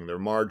anything. They're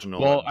marginal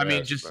Well, at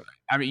best,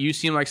 but you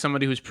seem like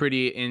somebody who's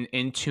pretty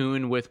in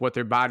tune with what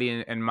their body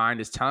and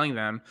mind is telling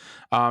them.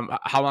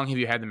 How long have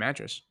you had the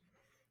mattress?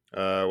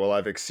 well,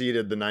 I've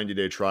exceeded the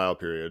 90-day trial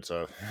period,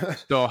 so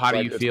So how it's do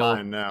like you it's feel?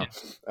 mine now.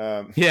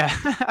 Um, Yeah.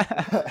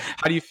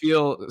 How do you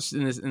feel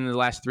in the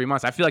last 3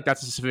 months? I feel like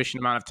that's a sufficient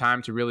amount of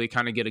time to really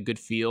kind of get a good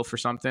feel for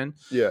something.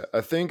 yeah,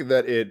 I think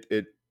that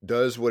it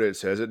does what it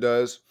says it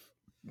does,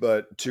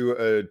 but to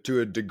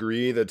a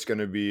degree that's going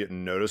to be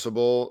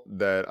noticeable.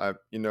 That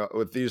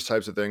with these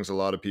types of things, a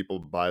lot of people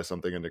buy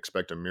something and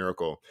expect a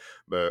miracle,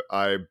 but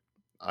I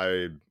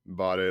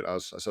bought it. I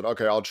said,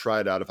 okay, I'll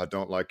try it out. If I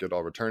don't like it,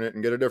 I'll return it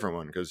and get a different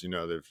one because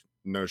they've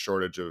no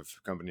shortage of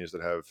companies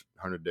that have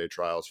 100-day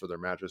trials for their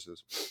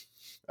mattresses.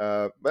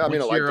 But I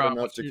mean, I liked it enough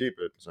What's to your keep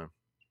it. So,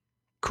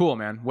 cool,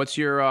 man? What's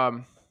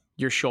your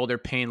shoulder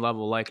pain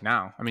level like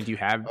now? I mean, do you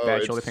have oh,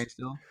 bad shoulder it's pain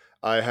still?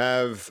 I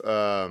have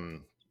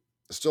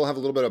still have a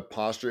little bit of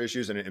posture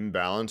issues and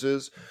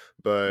imbalances,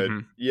 but Hmm.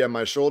 yeah,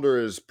 my shoulder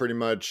is pretty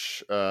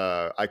much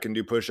I can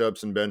do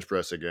push-ups and bench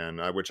press again,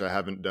 which I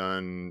haven't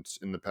done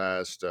in the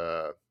past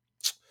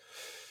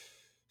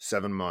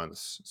 7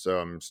 months. So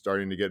I'm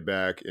starting to get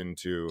back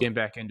into Getting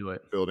back into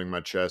it. building my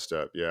chest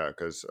up. Yeah,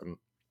 because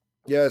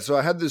yeah, so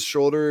I had this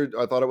shoulder.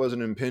 I thought it was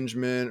an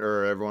impingement,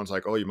 or everyone's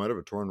like, "Oh, you might have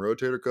a torn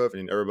rotator cuff,"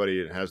 and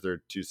everybody has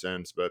their 2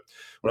 cents. But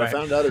what I Right.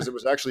 found out is it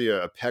was actually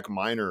a pec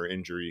minor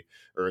injury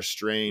or a Hmm.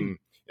 strain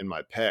in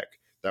my pec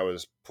that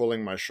was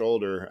pulling my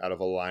shoulder out of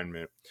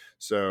alignment.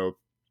 So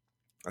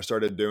I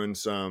started doing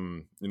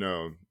some,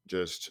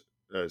 just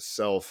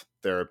self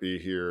therapy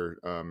here.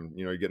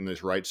 Getting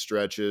these right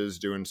stretches,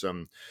 doing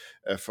some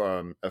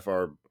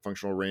FR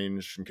functional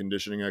range and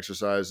conditioning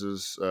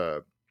exercises.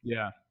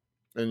 Yeah.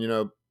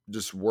 And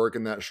just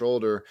working that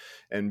shoulder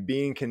and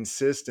being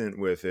consistent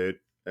with it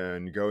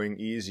and going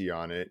easy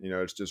on it.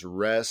 It's just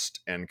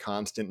rest and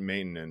constant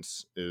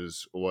maintenance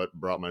is what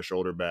brought my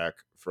shoulder back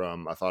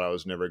from I thought I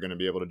was never going to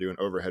be able to do an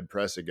overhead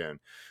press again,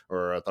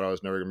 or I thought I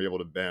was never going to be able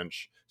to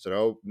bench. Said,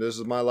 oh, this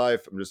is my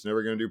life, I'm just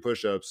never going to do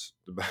push-ups.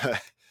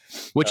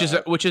 Which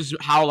is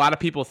how a lot of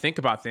people think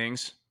about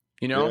things.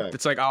 Yeah.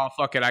 It's like, oh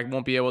fuck it, I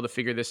won't be able to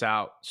figure this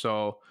out.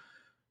 So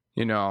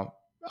you know,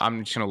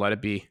 I'm just gonna let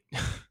it be.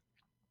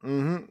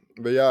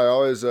 But yeah, I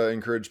always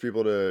encourage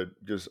people to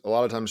just a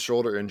lot of times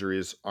shoulder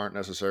injuries aren't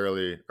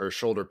necessarily or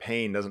shoulder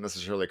pain doesn't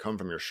necessarily come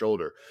from your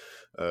shoulder.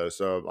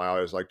 So I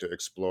always like to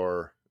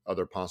explore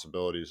other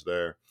possibilities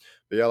there.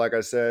 But yeah, like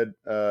I said,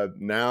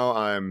 now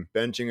I'm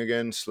benching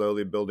again,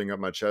 slowly building up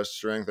my chest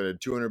strength. I did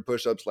 200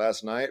 push-ups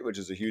last night, which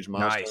is a huge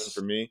milestone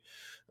for Nice. me.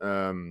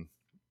 Um,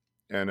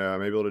 and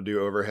I'm able to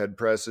do overhead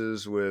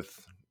presses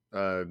with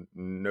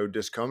no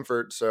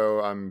discomfort. So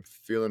I'm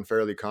feeling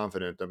fairly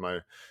confident that my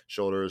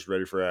shoulder is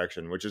ready for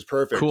action, which is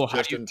perfect, Cool.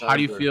 just in How do time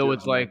you for feel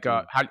with like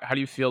 2019. how do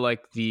you feel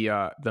like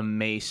the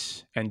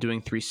mace and doing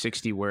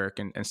 360 work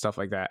and stuff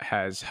like that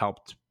has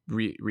helped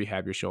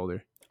rehab your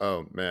shoulder?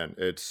 Oh man,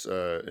 it's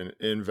an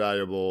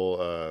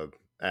invaluable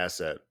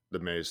asset. The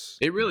mace.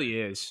 It really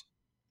is.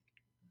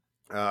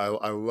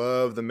 I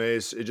love the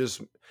mace.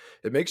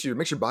 It makes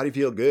your body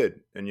feel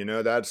good, and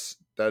that's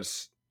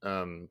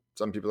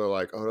some people are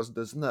like, oh,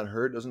 doesn't that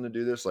hurt? Doesn't it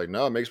do this? Like,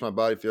 no, it makes my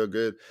body feel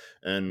good,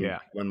 and Yeah.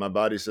 when my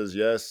body says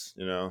yes,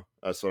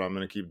 that's what I'm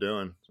gonna keep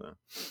doing. So.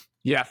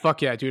 Yeah,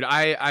 fuck yeah, dude.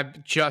 I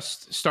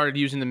just started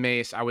using the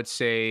mace. I would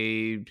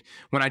say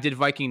when I did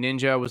Viking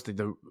Ninja was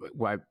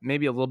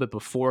maybe a little bit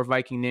before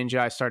Viking Ninja.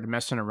 I started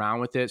messing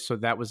around with it, so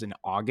that was in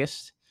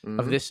August Hmm.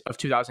 of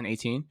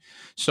 2018.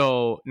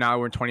 So now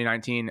we're in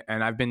 2019,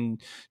 and I've been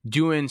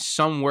doing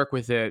some work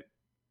with it,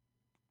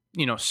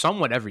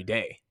 somewhat every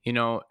day.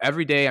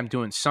 Every day I'm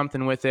doing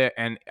something with it.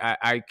 And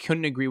I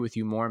couldn't agree with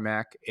you more,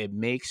 Mac. It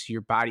makes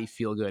your body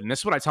feel good. And this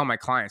is what I tell my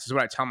clients. This is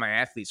what I tell my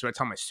athletes, what I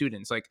tell my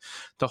students. Like,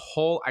 the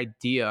whole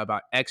idea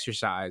about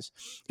exercise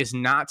is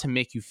not to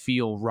make you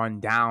feel run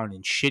down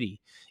and shitty.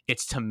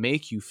 It's to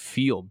make you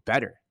feel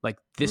better. Like,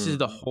 this is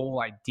the Hmm.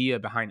 whole idea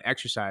behind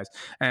exercise.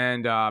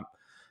 And,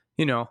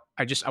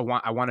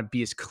 I want to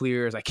be as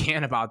clear as I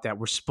can about that.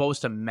 We're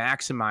supposed to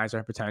maximize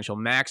our potential,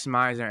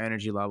 maximize our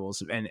energy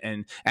levels,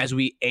 and as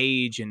we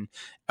age, and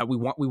we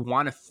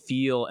want to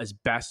feel as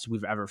best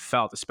we've ever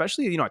felt,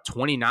 especially at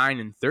 29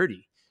 and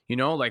 30.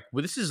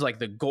 This is like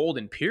the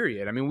golden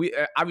period. I mean, we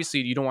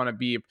obviously you don't want to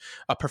be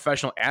a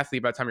professional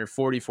athlete by the time you're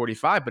 40,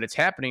 45, but it's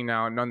happening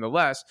now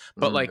nonetheless.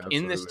 But like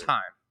in this Absolutely.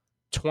 time,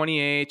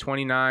 28,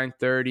 29,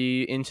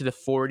 30, into the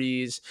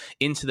 40s,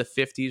 into the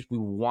 50s, we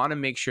want to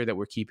make sure that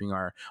we're keeping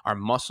our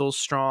muscles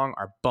strong,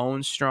 our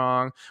bones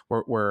strong. A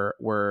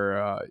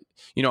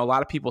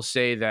lot of people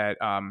say that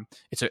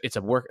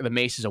the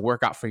mace is a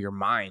workout for your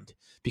mind,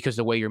 because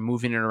the way you're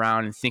moving it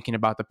around and thinking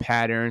about the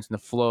patterns and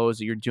the flows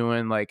that you're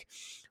doing. Like,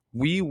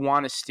 we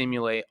want to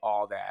stimulate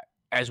all that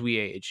as we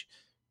age,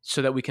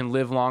 so that we can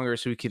live longer,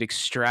 so we could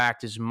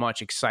extract as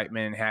much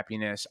excitement and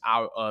happiness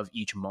out of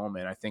each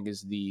moment. I think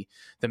is the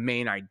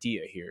main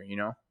idea here.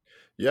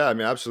 Yeah, I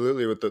mean,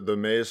 absolutely. With the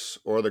mace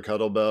or the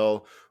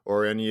kettlebell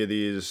or any of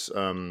these,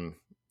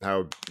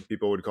 how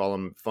people would call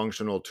them,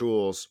 functional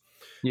tools.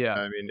 Yeah.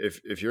 I mean,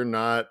 if you're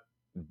not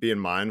being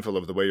mindful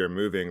of the way you're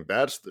moving,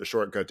 that's the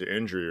shortcut to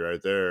injury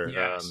right there.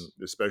 Yes.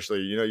 Especially,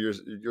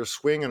 you're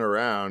swinging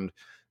around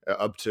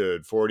up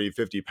to 40,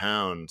 50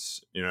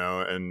 pounds,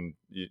 and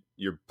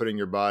you're putting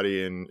your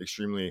body in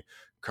extremely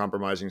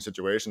compromising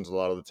situations a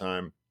lot of the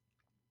time.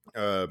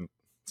 Um,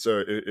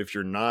 so if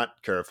you're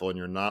not careful and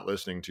you're not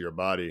listening to your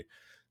body,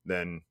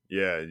 then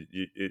yeah,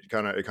 it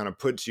kind of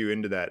puts you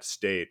into that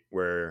state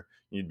where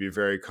you'd be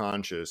very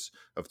conscious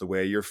of the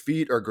way your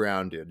feet are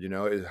grounded.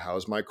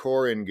 How's my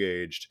core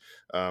engaged?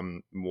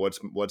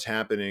 What's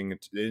happening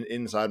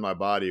inside my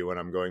body when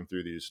I'm going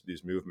through these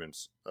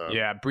movements?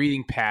 Yeah,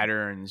 breathing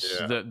patterns,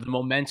 Yeah. the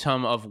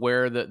momentum of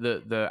where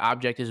the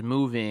object is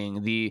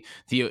moving, the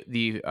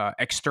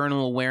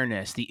external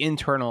awareness, the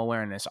internal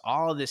awareness,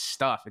 all of this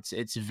stuff.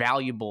 It's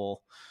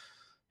valuable.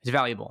 It's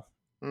valuable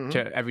Hmm.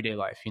 to everyday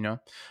life.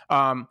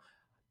 Um,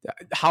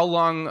 how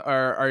long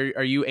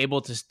are you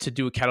able to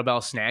do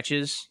kettlebell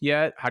snatches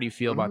yet? How do you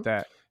feel Hmm. about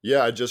that?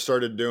 Yeah, I just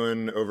started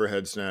doing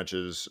overhead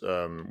snatches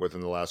within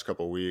the last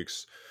couple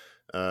weeks.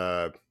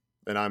 Uh,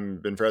 and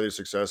I've been fairly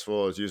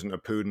successful. I was using a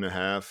pood and a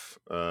half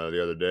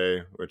the other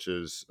day, which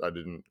is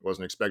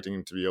wasn't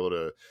expecting to be able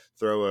to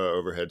throw a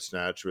overhead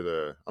snatch with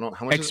a. I don't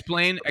how much is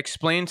it?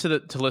 Explain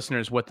to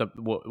listeners what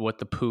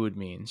the pood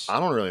means. I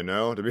don't really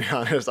know, to be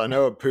honest. I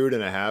know a pood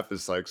and a half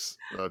is like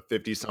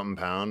 50 something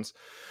pounds.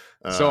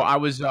 So Um,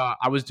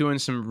 I was doing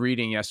some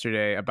reading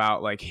yesterday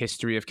about like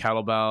history of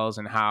kettlebells,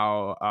 and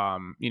how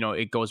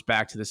it goes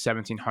back to the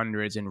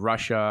 1700s in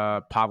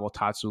Russia. Pavel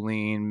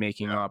Tsatsouline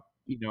making yeah. up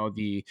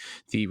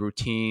the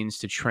routines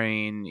to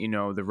train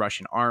the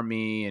Russian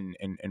army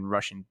and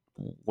Russian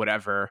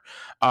whatever.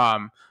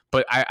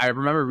 But I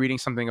remember reading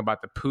something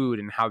about the pood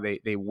and how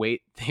they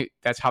weight.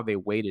 That's how they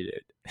weighted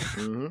it.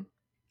 Hmm.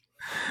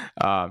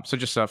 So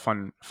just a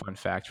fun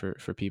fact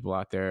for people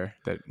out there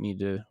that need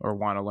to or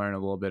want to learn a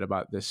little bit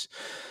about this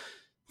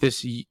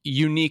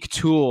unique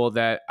tool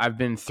that I've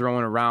been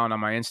throwing around on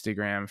my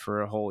Instagram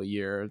for a whole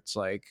year. It's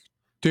like,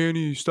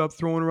 Danny, stop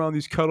throwing around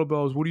these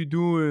kettlebells. What are you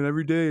doing?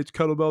 Every day it's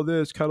kettlebell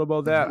this,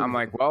 kettlebell that. I'm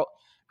like, well,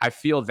 I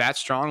feel that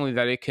strongly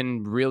that it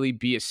can really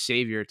be a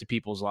savior to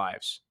people's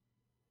lives.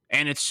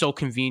 And it's so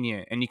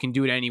convenient, and you can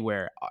do it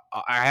anywhere.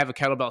 I have a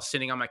kettlebell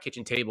sitting on my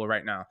kitchen table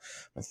right now.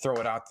 I'm throw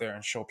it out there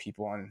and show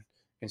people on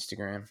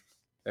Instagram.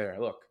 There,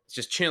 look, it's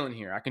just chilling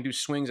here. I can do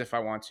swings if I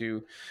want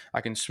to.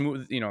 I can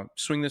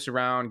swing this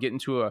around, get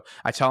into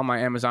I tell my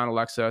Amazon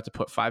Alexa to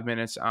put 5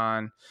 minutes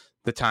on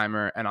the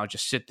timer and I'll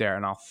just sit there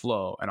and I'll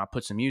flow and I'll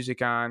put some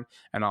music on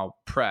and I'll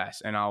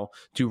press and I'll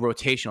do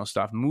rotational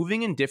stuff.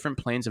 Moving in different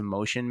planes of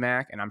motion,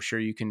 Mac, and I'm sure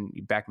you can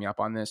back me up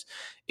on this,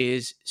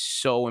 is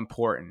so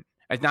important.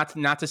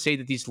 Not to say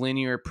that these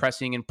linear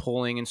pressing and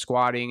pulling and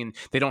squatting and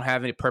they don't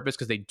have any purpose,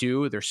 because they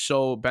do. They're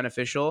so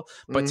beneficial.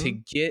 But to Hmm.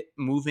 get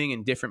moving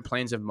in different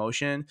planes of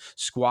motion,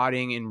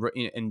 squatting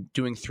and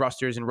doing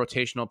thrusters and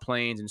rotational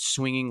planes and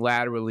swinging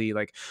laterally,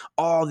 like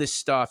all this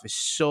stuff is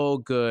so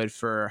good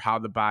for how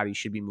the body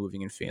should be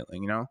moving and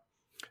feeling. You know?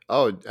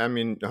 Oh, I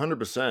mean,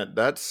 100%.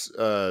 That's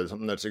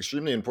something that's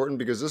extremely important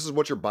because this is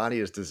what your body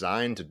is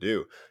designed to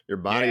do. Your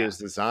body Yeah. is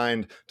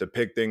designed to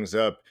pick things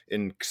up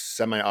in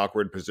semi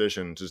awkward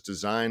positions. It's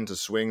designed to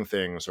swing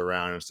things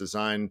around. It's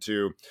designed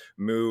to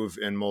move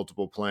in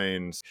multiple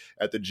planes.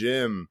 At the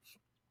gym,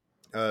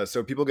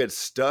 so people get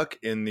stuck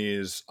in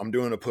these. I'm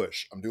doing a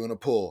push. I'm doing a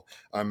pull.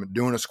 I'm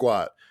doing a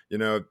squat.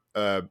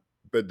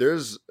 But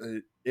there's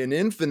an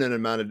infinite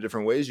amount of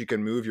different ways you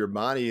can move your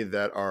body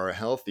that are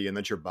healthy and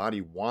that your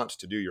body wants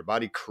to do. Your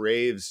body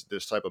craves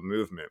this type of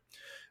movement.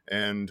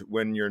 And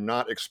when you're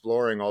not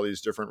exploring all these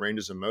different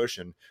ranges of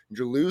motion,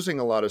 you're losing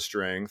a lot of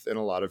strength in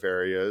a lot of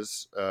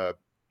areas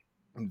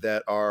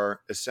that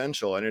are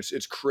essential. And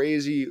it's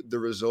crazy the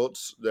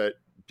results that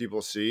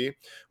people see.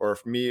 Or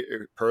for me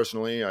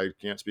personally, I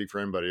can't speak for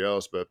anybody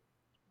else, but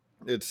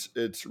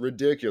it's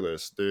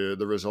ridiculous the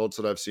results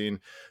that I've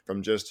seen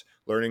from just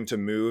learning to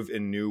move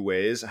in new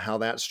ways, how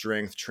that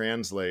strength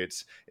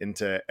translates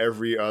into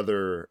every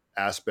other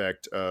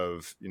aspect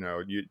of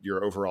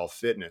your overall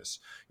fitness.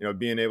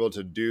 Being able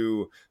to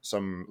do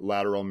some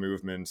lateral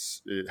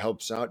movements, it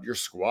helps out your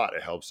squat,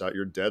 it helps out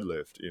your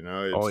deadlift.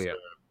 Oh It's yeah.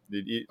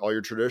 all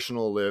your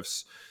traditional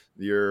lifts,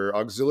 your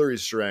auxiliary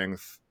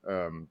strength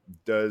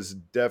does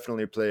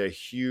definitely play a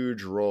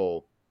huge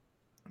role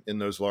in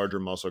those larger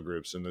muscle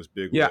groups and those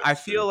big Yeah, I lifts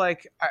feel too.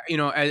 like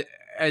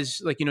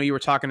as like you were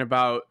talking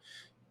about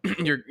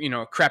your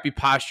crappy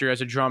posture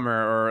as a drummer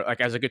or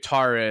like as a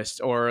guitarist,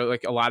 or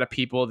like a lot of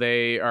people,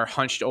 they are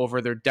hunched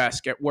over their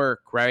desk at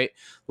work, right?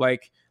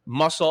 Like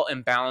muscle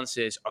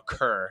imbalances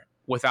occur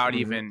without Hmm.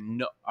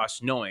 even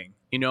us knowing,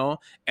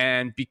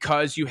 and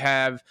because you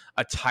have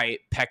a tight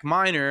pec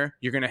minor,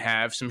 you're going to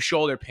have some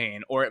shoulder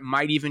pain, or it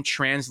might even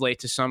translate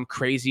to some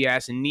crazy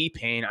ass knee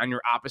pain on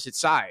your opposite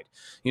side.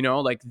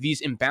 Like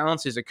these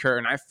imbalances occur,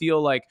 and I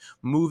feel like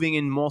moving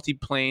in multi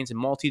planes and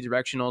multi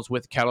directionals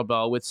with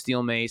kettlebell, with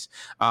steel mace.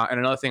 And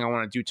another thing I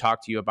want to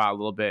talk to you about a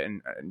little bit,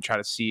 and try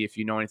to see if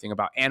you know anything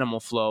about animal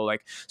flow,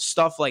 like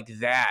stuff like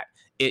that.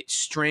 It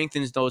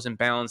strengthens those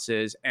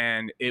imbalances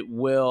and it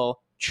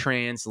will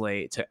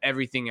translate to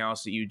everything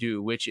else that you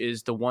do, which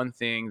is the one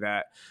thing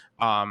that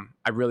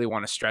I really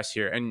want to stress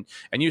here. And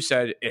you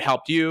said it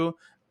helped you.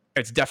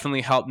 It's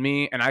definitely helped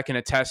me, and I can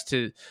attest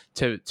to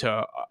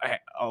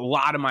a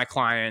lot of my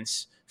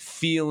clients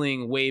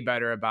feeling way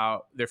better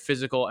about their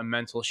physical and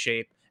mental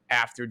shape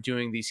after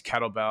doing these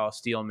kettlebell,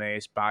 steel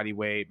mace, body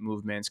weight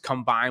movements,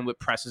 combined with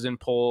presses and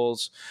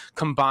pulls,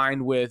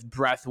 combined with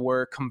breath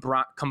work,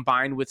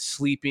 combined with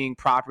sleeping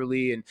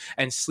properly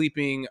and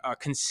sleeping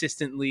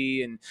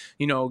consistently, and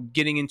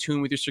getting in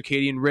tune with your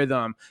circadian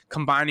rhythm,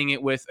 combining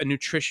it with a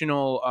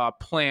nutritional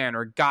plan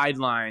or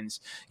guidelines,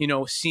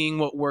 seeing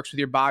what works with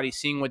your body,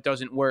 seeing what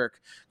doesn't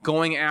work,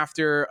 going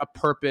after a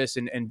purpose,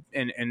 and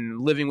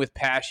living with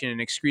passion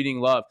and excreting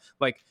love.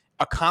 Like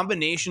a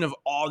combination of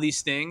all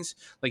these things,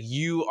 like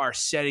you are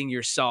setting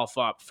yourself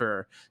up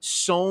for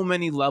so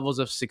many levels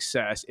of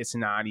success. It's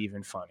not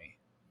even funny.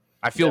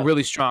 I feel Yeah.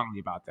 really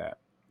strongly about that.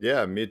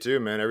 Yeah, me too,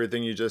 man.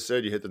 Everything you just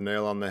said, you hit the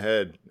nail on the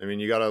head. I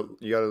mean, you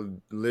gotta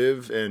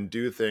live and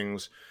do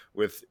things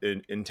with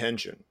an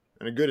intention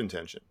and a good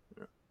intention.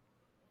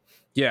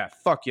 Yeah,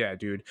 fuck yeah,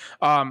 dude.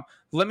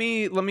 Let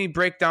me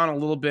break down a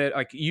little bit.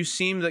 Like you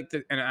seem like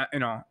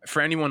and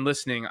for anyone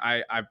listening,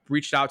 I've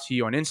reached out to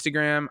you on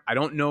Instagram. I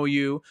don't know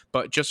you,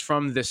 but just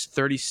from this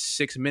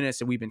 36 minutes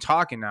that we've been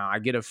talking now, I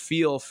get a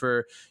feel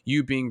for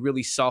you being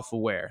really self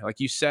aware.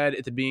 Like you said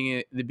at the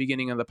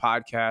beginning of the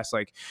podcast,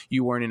 like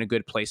you weren't in a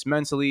good place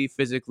mentally,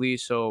 physically,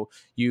 so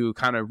you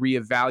kind of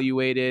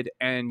reevaluated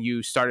and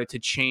you started to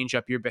change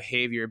up your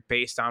behavior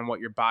based on what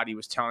your body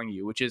was telling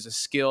you, which is a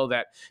skill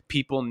that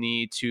people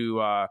need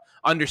to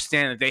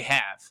understand that they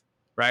have,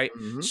 right?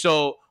 Hmm.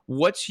 So,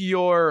 what's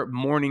your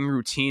morning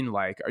routine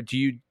like? Or do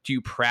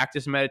you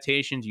practice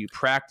meditation? Do you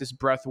practice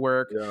breath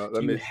work? Yeah,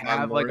 Do you my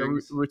have like a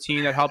mornings.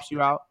 routine that helps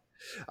you out?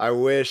 I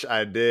wish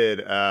I did.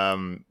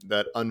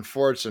 That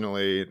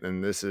unfortunately,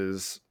 and this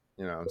is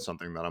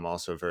something that I'm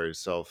also very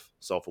self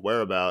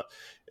aware about,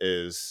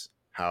 is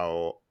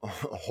how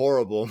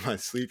horrible my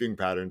sleeping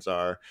patterns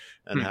are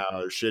and Hmm.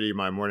 how shitty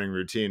my morning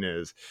routine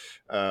is.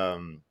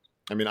 Um,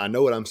 I mean, I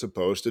know what I'm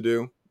supposed to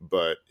do,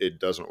 but it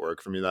doesn't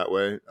work for me that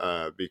way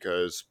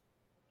because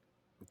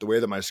the way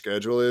that my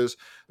schedule is.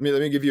 Let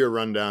me give you a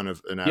rundown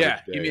of an Yeah,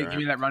 average give day. me All give right.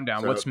 me that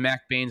rundown. So What's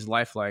Mac Bain's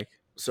life like?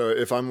 so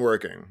if I'm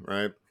working,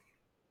 right,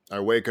 I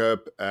wake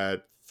up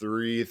at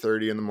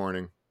 3:30 in the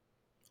morning.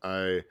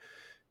 I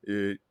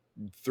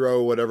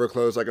throw whatever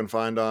clothes I can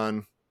find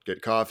on,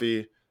 get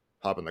coffee,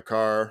 hop in the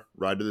car,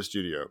 ride to the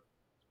studio.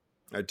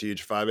 I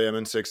teach 5 a.m.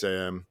 and 6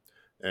 a.m.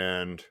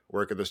 and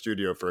work at the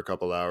studio for a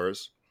couple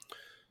hours.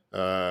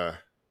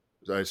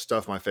 I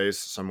stuff my face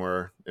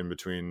somewhere in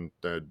between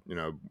the,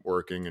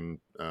 working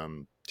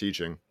and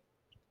teaching.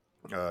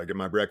 Get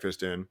my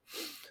breakfast in.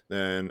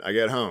 Then I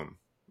get home.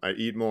 I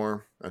eat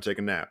more. I take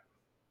a nap.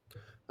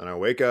 Then I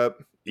wake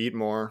up, eat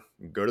more,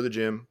 go to the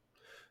gym,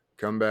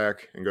 come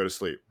back, and go to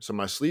sleep. So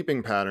my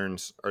sleeping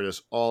patterns are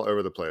just all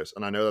over the place.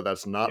 And I know that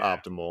that's not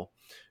optimal.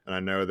 And I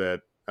know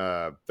that,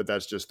 but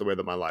that's just the way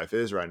that my life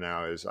is right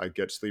now. Is I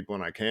get sleep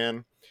when I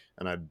can,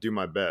 and I do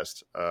my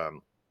best.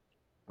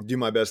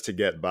 To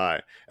get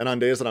by. And on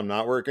days that I'm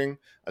not working,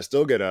 I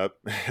still get up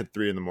at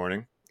 3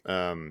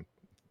 a.m.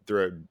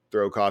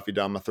 Throw coffee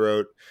down my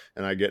throat,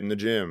 and I get in the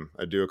gym.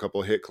 I do a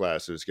couple of HIIT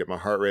classes, get my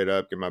heart rate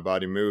up, get my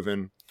body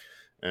moving,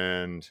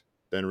 and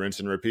then rinse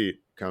and repeat.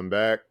 Come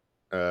back,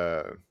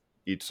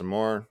 eat some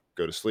more,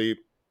 go to sleep,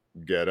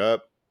 get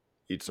up,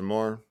 eat some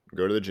more,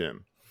 go to the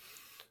gym.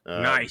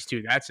 Nice,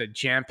 dude. That's a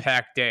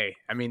jam-packed day.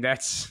 I mean,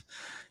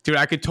 dude,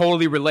 I could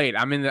totally relate.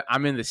 I'm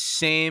in the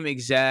same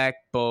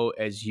exact boat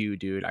as you,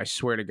 dude. I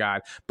swear to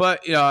God.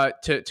 But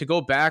to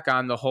go back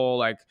on the whole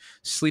like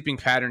sleeping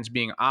patterns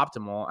being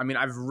optimal, I mean,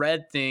 I've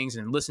read things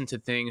and listened to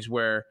things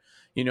where,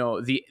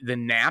 the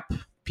nap,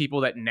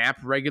 people that nap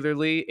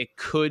regularly, it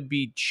could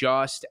be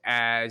just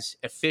as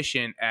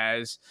efficient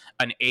as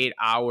an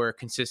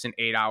consistent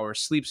 8-hour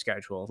sleep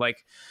schedule.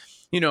 Like,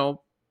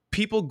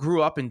 people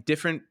grew up in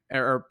different,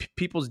 or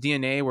people's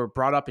DNA were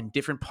brought up in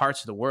different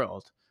parts of the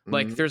world.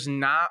 Like, there's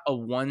not a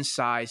one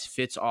size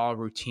fits all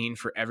routine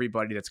for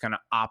everybody that's going to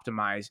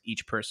optimize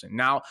each person.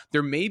 Now,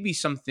 there may be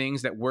some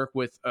things that work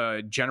with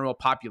a general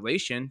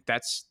population.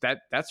 That's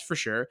for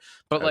sure.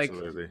 But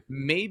Absolutely. like,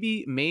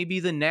 maybe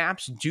the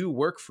naps do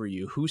work for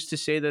you. Who's to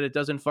say that it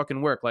doesn't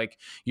fucking work? Like,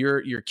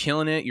 you're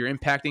killing it. You're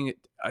impacting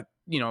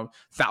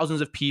thousands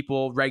of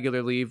people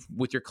regularly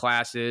with your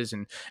classes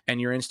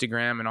and your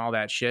Instagram and all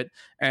that shit.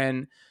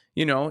 And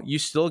you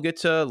still get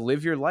to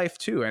live your life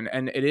too.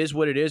 And it is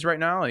what it is right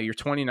now. Like, you're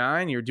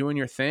 29, you're doing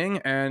your thing,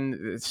 and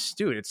it's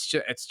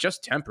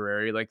just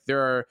temporary. Like,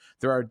 there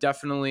are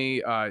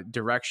definitely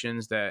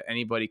directions that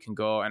anybody can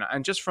go.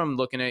 And just from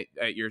looking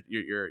at your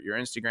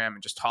Instagram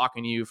and just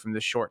talking to you from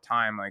this short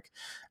time, like,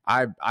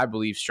 I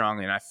believe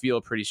strongly, and I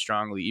feel pretty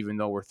strongly, even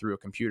though we're through a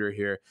computer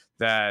here,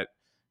 that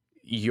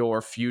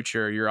your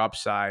future, your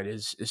upside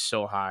is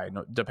so high,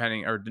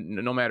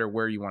 no matter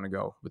where you want to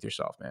go with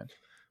yourself, man.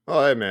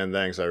 Oh, hey man,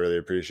 thanks. I really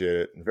appreciate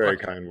it. Very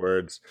kind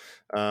words.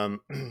 And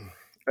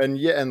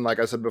yeah, and like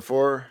I said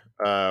before,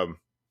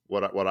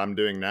 what I'm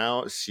doing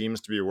now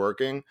seems to be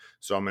working,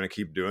 so I'm going to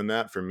keep doing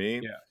that for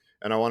me. Yeah.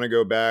 And I want to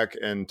go back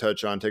and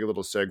take a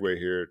little segue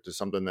here to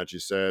something that you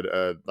said,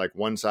 like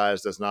one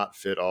size does not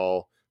fit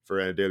all for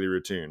a daily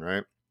routine,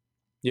 right?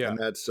 Yeah. And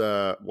that's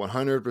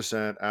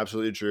 100%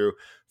 absolutely true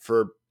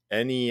for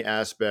any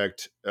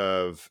aspect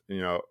of,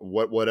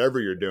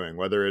 whatever you're doing,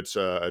 whether it's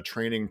a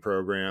training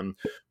program,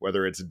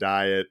 whether it's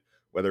diet,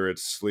 whether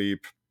it's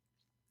sleep.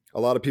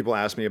 A lot of people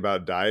ask me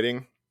about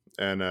dieting,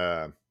 and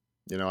I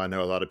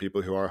know a lot of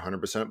people who are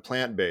 100%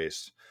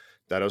 plant-based.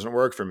 That doesn't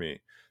work for me.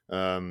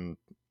 A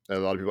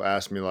lot of people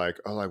ask me like,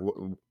 oh, like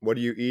what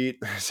do you eat?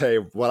 I say,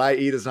 what I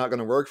eat is not going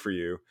to work for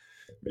you,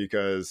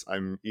 because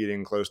I'm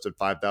eating close to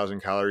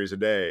 5,000 calories a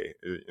day.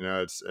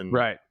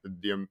 Right.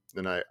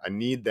 And I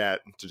need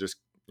that to just,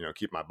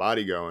 keep my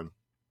body going.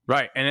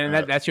 Right. And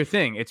then that's your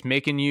thing. It's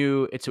making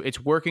you, it's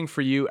working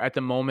for you at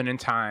the moment in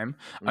time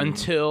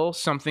until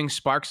something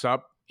sparks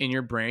up in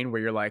your brain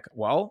where you're like,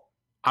 well,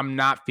 I'm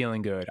not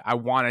feeling good. I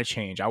want to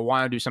change. I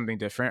want to do something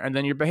different. And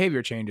then your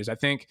behavior changes. I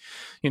think,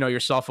 you're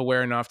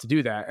self-aware enough to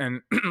do that.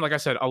 And like I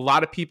said, a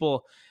lot of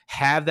people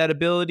have that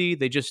ability.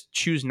 They just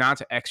choose not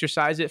to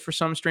exercise it for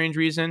some strange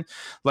reason.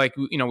 Like,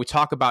 we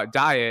talk about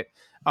diet.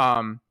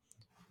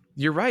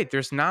 You're right.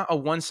 There's not a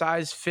one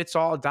size fits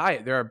all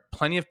diet. There are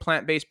plenty of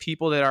plant-based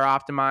people that are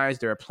optimized.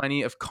 There are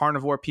plenty of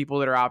carnivore people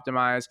that are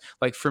optimized.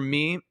 Like, for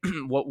me,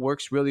 what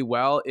works really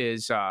well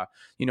is, a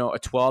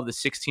 12 to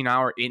 16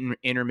 hour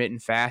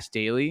intermittent fast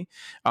daily.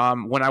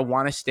 When I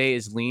want to stay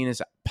as lean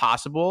as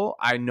possible,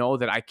 I know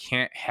that I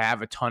can't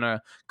have a ton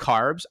of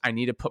carbs. I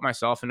need to put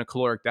myself in a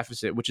caloric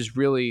deficit, which is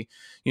really,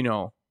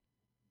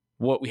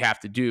 what we have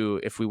to do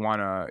if we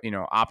want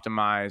to,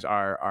 optimize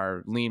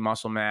our lean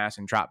muscle mass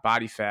and drop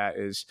body fat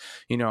is,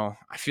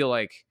 I feel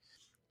like,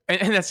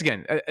 and that's,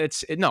 again,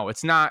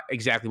 it's not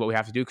exactly what we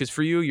have to do. Cause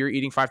for you're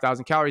eating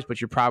 5,000 calories, but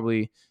you're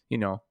probably,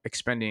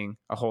 expending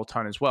a whole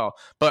ton as well.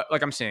 But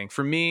like I'm saying,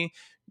 for me,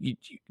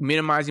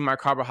 minimizing my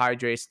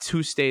carbohydrates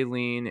to stay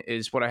lean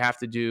is what I have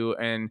to do.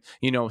 And,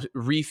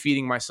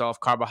 refeeding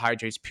myself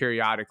carbohydrates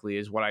periodically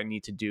is what I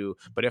need to do.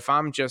 But if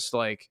I'm just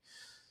like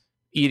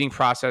eating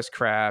processed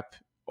crap,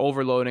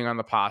 overloading on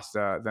the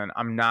pasta, then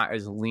I'm not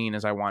as lean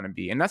as I want to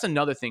be. And that's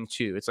another thing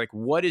too. It's like,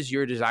 what is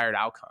your desired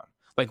outcome?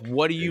 Like,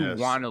 what do you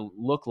want to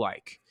look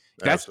like?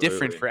 That's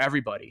different for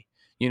everybody.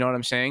 You know what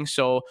I'm saying?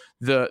 So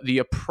the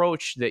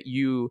approach that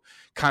you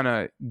kind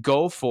of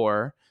go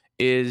for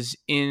is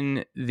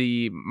in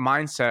the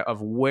mindset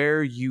of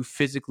where you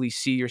physically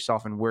see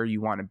yourself and where you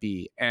want to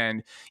be.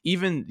 And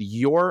even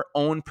your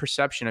own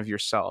perception of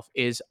yourself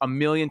is a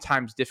million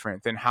times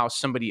different than how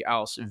somebody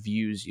else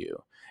views you.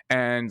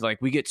 And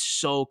like we get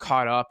so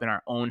caught up in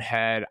our own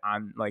head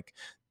on like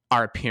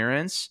our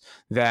appearance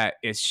that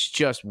it's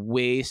just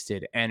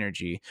wasted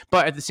energy.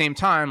 But at the same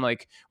time,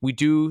 like we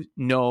do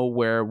know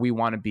where we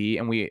want to be,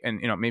 and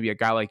maybe a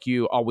guy like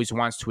you always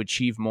wants to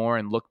achieve more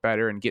and look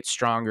better and get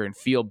stronger and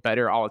feel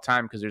better all the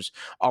time, because there's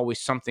always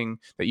something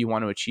that you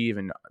want to achieve,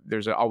 and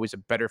there's always a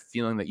better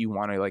feeling that you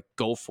want to like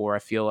go for. I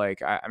feel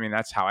like I mean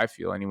that's how I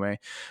feel anyway.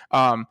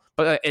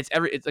 But it's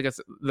like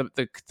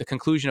the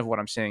conclusion of what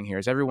I'm saying here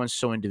is everyone's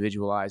so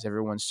individualized,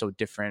 everyone's so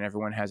different,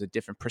 everyone has a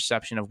different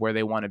perception of where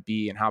they want to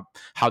be and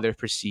how they're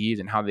perceived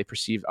and how they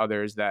perceive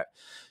others, that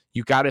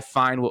you got to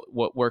find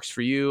what works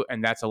for you.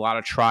 And that's a lot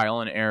of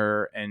trial and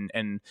error and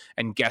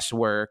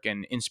guesswork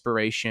and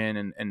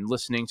inspiration and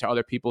listening to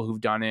other people who've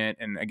done it.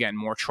 And again,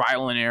 more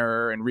trial and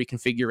error and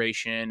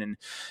reconfiguration.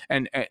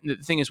 And the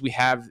thing is, we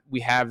have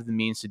the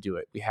means to do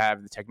it. We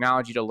have the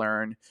technology to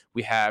learn.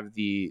 We have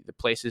the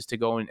places to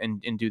go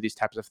and do these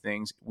types of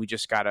things. We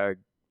just got to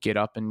get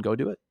up and go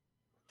do it.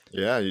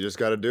 Yeah, you just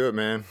got to do it,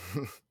 man.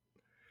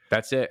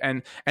 That's it.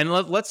 And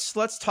let's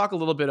talk a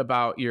little bit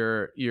about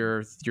your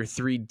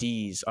 3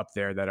 Ds up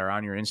there that are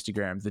on your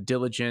Instagram: the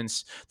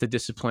diligence, the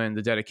discipline,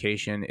 the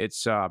dedication.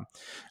 It's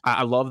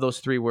I love those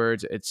 3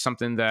 words. It's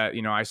something that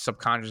I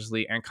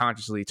subconsciously and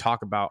consciously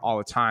talk about all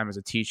the time as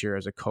a teacher,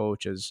 as a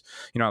coach, as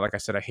like I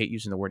said, I hate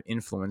using the word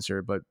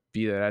influencer, but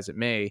be that as it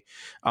may,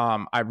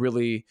 I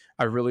really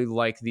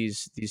like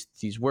these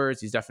words,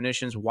 these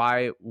definitions.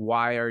 Why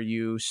are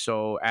you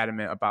so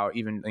adamant about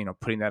even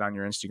putting that on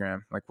your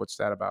Instagram? Like, what's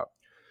that about?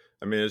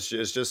 I mean, it's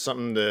just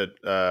something that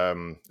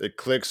it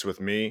clicks with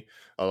me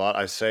a lot.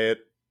 I say it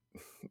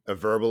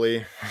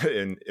verbally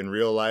in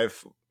real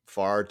life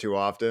far too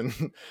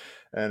often,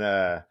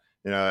 and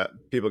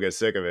people get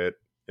sick of it.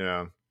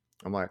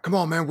 I'm like, come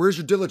on, man, where's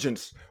your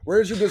diligence?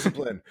 Where's your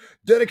discipline,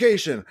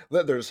 dedication?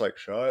 They're just like,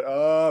 shut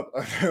up.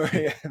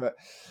 but,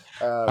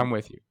 I'm um,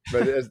 with you.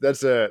 but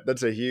that's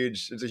a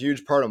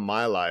huge part of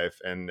my life,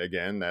 and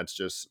again, that's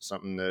just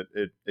something that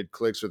it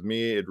clicks with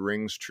me. It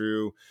rings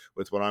true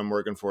with what I'm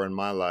working for in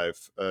my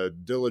life.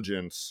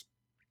 Diligence.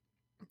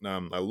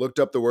 I looked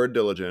up the word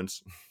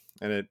diligence,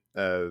 and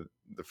the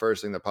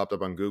first thing that popped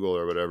up on Google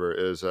or whatever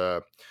is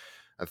I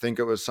think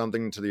it was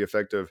something to the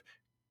effect of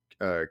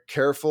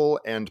careful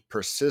and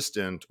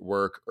persistent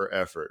work or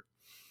effort.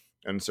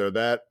 And so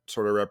that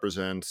sort of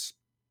represents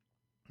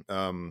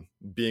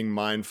being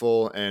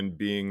mindful and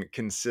being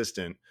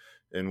consistent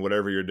in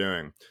whatever you're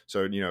doing.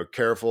 So,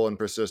 careful and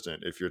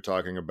persistent. If you're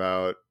talking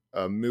about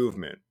a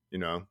movement,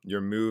 you're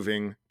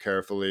moving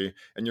carefully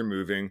and you're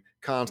moving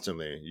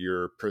constantly.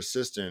 You're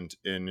persistent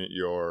in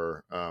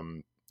your,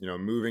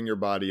 moving your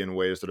body in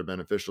ways that are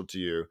beneficial to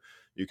you.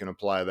 You can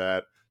apply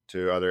that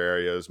to other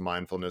areas,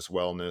 mindfulness,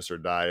 wellness, or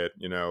diet.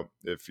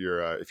 If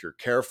you're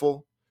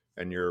careful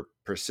and you're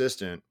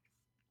persistent,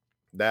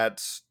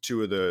 that's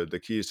 2 of the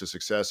keys to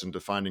success and to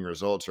finding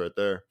results right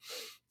there.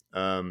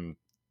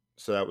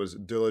 So that was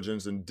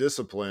diligence and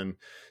discipline.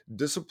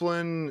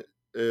 Discipline,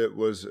 it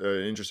was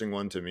an interesting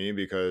one to me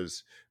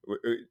because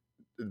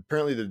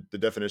apparently the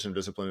definition of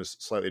discipline is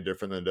slightly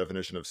different than the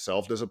definition of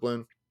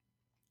self-discipline.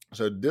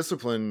 So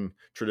discipline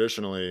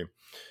traditionally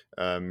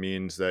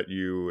means that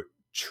you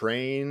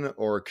train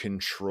or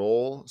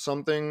control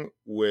something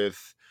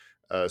with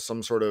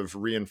some sort of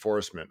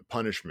reinforcement,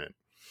 punishment.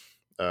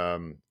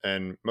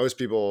 And most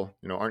people,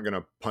 aren't going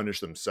to punish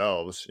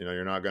themselves.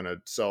 You're not going to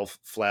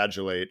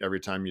self-flagellate every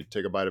time you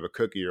take a bite of a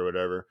cookie or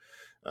whatever.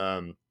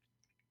 Um,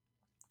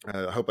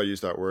 I hope I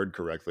used that word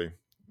correctly.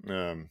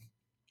 Um,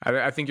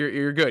 I think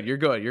you're good. You're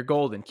good. You're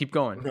golden. Keep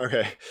going.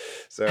 okay,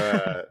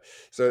 so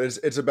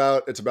it's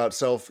about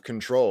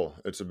self-control.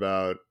 It's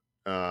about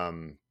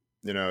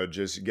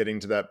just getting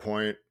to that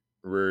point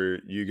where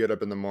you get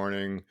up in the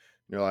morning, and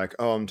you're like,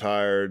 oh, I'm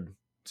tired.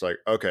 It's like,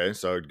 okay,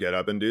 so get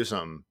up and do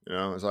something.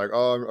 It's like,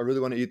 oh, I really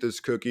want to eat this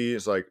cookie.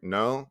 It's like,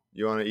 no,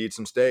 you want to eat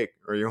some steak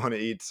or you want to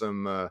eat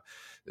some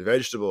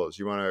vegetables.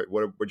 You want to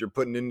what you're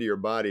putting into your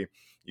body.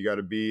 You got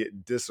to be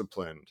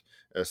disciplined.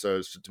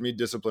 So to me,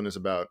 discipline is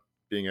about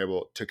being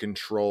able to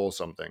control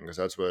something, because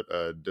that's what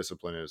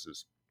discipline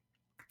is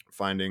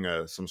finding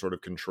some sort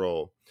of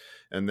control.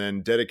 And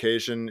then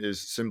dedication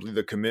is simply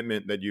the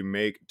commitment that you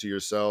make to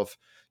yourself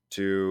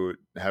to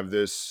have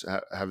this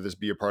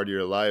be a part of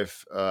your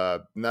life.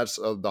 And that's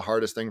the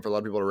hardest thing for a lot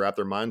of people to wrap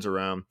their minds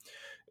around,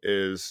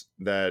 is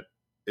that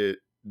it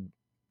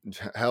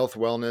health,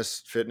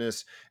 wellness,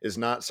 fitness is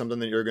not something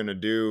that you're going to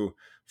do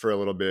for a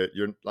little bit.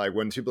 You're like,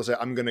 when people say,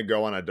 I'm going to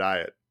go on a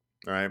diet,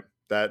 all right,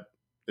 that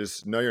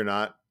is, no, you're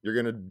not. You're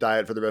going to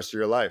diet for the rest of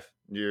your life.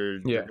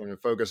 You're Yeah. going to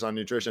focus on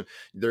nutrition.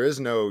 There is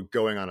no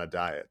going on a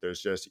diet.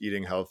 There's just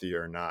eating healthy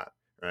or not,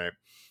 right?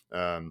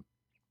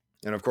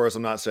 And of course,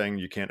 I'm not saying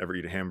you can't ever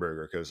eat a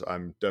hamburger, because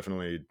I'm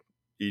definitely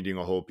eating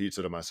a whole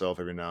pizza to myself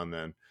every now and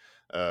then.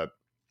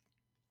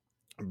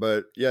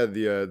 But yeah,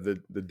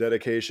 the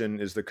dedication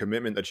is the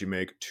commitment that you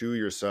make to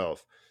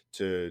yourself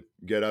to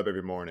get up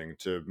every morning,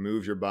 to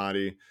move your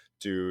body,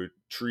 to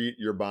treat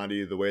your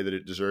body the way that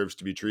it deserves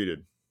to be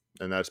treated.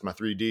 And that's my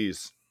 3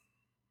 Ds.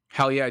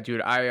 Hell yeah,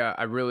 dude.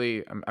 I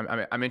really,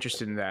 I'm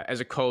interested in that.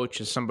 As a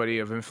coach, as somebody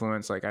of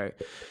influence, like I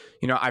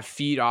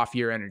feed off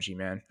your energy,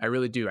 man. I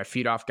really do. I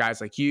feed off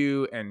guys like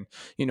you and,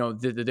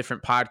 the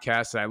different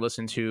podcasts that I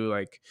listen to,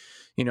 like,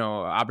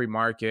 Aubrey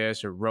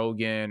Marcus or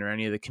Rogan or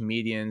any of the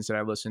comedians that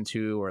I listen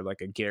to, or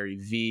like a Gary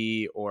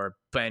V or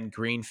Ben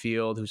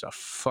Greenfield, who's a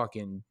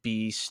fucking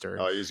beast, or,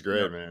 Oh, he's you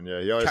know, great, man.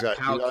 Yeah, he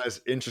Cal,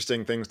 always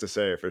interesting things to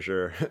say for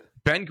sure.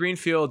 Ben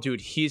Greenfield, dude,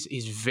 he's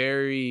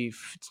very,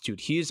 dude,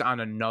 he's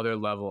on another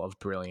level of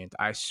brilliant.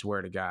 I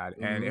swear to God.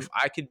 And Hmm.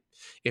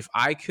 if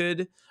I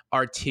could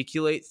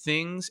articulate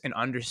things and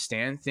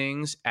understand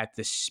things at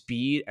the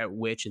speed at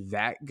which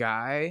that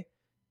guy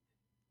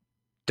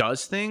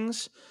does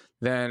things,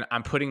 then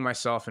I'm putting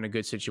myself in a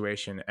good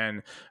situation.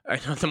 And I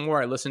know the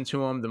more I listen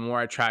to him, the more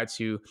I try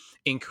to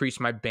increase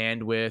my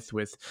bandwidth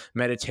with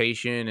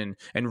meditation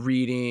and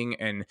reading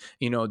and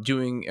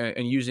doing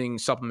and using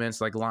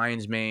supplements like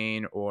lion's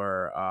mane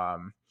or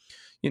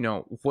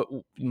what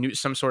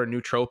some sort of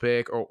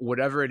nootropic or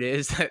whatever it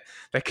is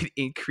that could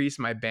increase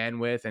my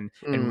bandwidth and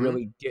Hmm.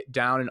 really get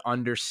down and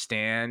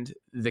understand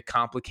the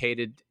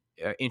complicated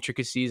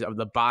intricacies of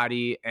the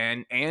body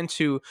and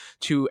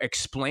to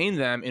explain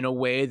them in a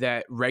way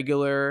that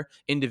regular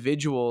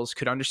individuals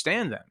could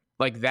understand them.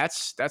 Like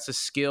that's a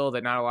skill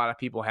that not a lot of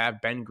people have.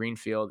 Ben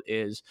Greenfield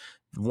is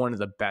one of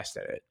the best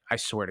at it, I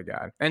swear to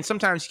God. And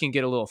sometimes he can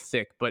get a little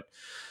thick, but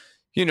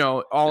all Yeah, in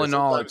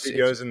all, sometimes it's he it's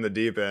goes in the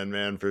deep end,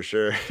 man, for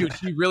sure. dude,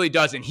 he really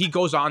does, and he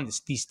goes on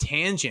these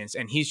tangents,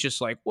 and he's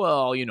just like,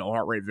 well,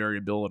 heart rate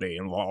variability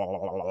and blah, blah,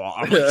 blah, blah.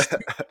 I'm like,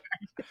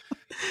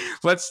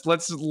 let's.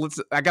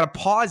 I gotta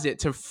pause it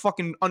to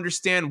fucking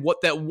understand what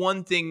that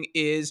one thing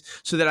is,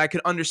 so that I can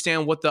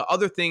understand what the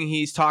other thing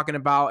he's talking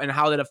about and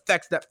how that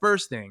affects that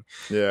first thing.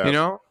 You Yeah.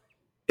 know,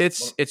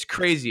 it's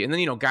crazy. And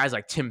then guys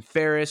like Tim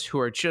Ferriss, who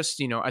are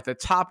just at the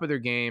top of their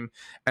game,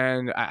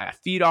 and I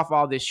feed off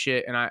all this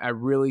shit, and I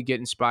really get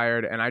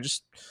inspired, and I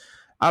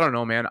don't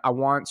know, man. I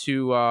want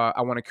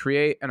to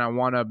create, and I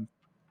want to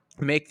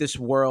make this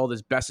world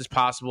as best as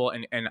possible,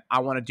 and I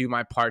want to do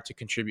my part to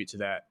contribute to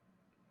that.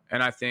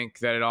 And I think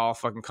that it all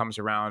fucking comes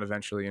around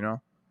eventually.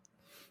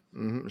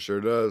 Sure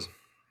does.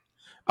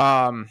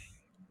 Um,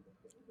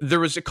 there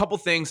was a couple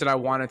things that I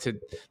wanted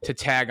to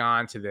tag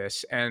on to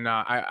this, and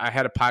I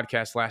had a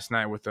podcast last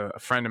night with a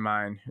friend of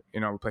mine.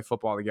 We play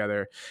football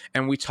together,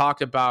 and we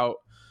talked about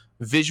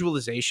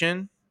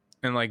visualization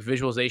and like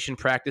visualization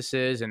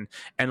practices and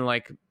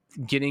like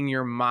getting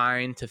your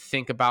mind to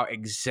think about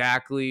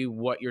exactly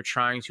what you're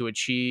trying to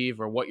achieve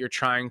or what you're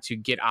trying to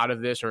get out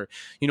of this, or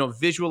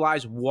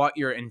visualize what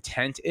your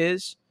intent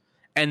is,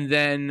 and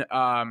then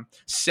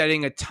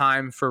setting a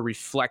time for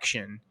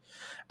reflection.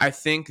 I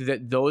think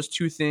that those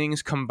two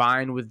things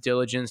combined with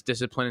diligence,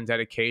 discipline, and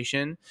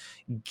dedication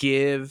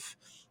give,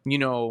 you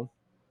know,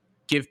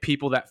 give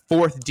people that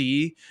fourth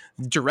D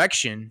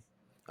direction.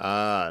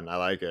 Ah, and I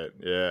like it.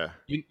 Yeah.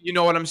 You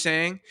know what I'm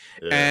saying?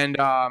 Yeah. And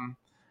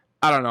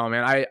I don't know,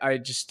 man. I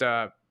just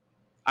I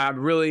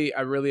really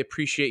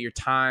appreciate your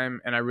time,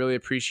 and I really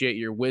appreciate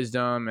your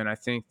wisdom, and I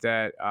think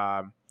that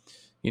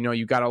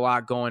you got a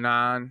lot going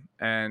on,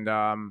 and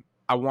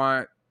I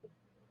want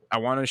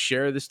to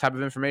share this type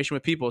of information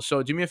with people.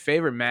 So do me a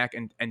favor, Mac,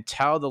 and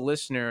tell the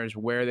listeners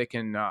where they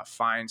can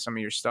find some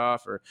of your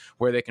stuff, or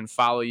where they can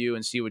follow you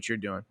and see what you're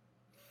doing.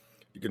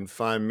 You can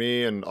find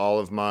me and all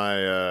of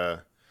my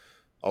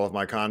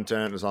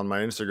content is on my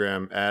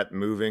Instagram at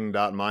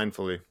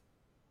moving.mindfully.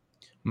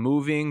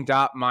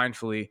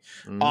 Moving.mindfully.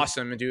 Mm-hmm.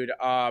 Awesome, dude.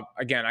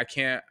 Again, I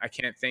can't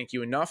thank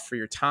you enough for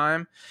your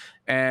time.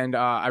 And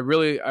I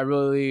really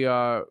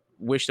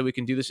wish that we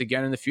can do this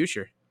again in the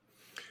future.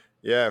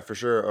 Yeah, for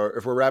sure. Or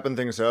if we're wrapping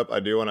things up, I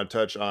do want to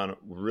touch on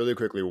really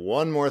quickly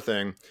one more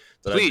thing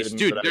that I Please, didn't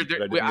dude. that I, that I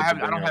didn't get to I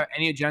bring don't up. have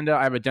any agenda.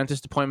 I have a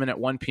dentist appointment at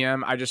 1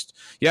 p.m.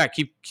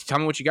 Keep tell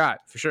me what you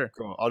got for sure.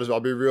 Cool. I'll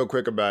be real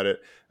quick about it.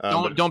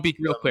 But Don't be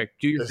real something- quick.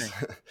 Do your this,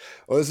 thing.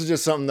 well, this is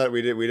just something that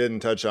we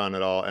didn't touch on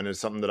at all, and it's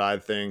something that I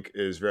think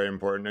is very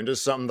important, and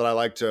just something that I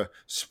like to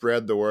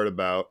spread the word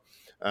about.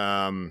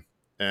 And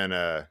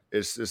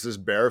it's this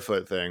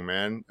barefoot thing,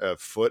 man.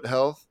 Foot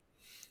health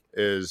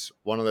is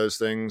one of those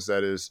things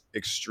that is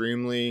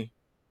extremely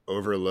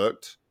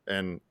overlooked,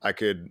 and I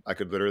could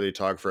literally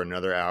talk for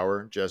another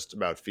hour just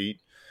about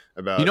feet,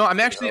 about I'm foot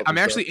actually health I'm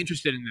and actually stuff.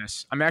 interested in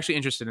this. I'm actually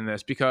interested in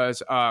this because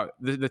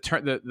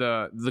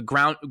the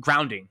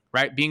grounding,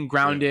 right? Being Yeah.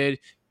 grounded,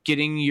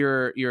 getting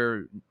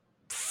your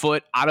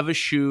foot out of a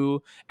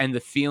shoe, and the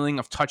feeling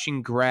of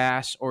touching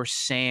grass or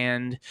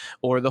sand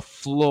or the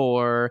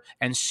floor,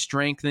 and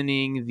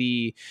strengthening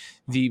the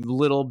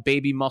little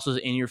baby muscles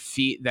in your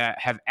feet that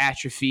have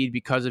atrophied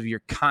because of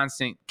your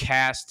constant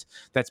cast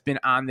that's been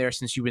on there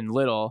since you've been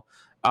little.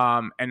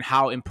 And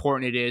how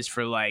important it is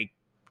for like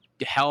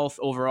health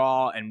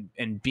overall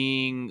and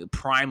being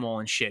primal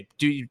and shit.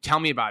 Do you tell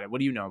me about it? What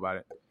do you know about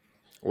it?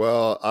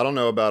 Well, I don't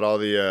know about all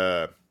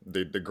the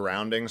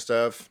grounding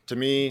stuff. To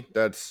me,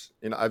 that's,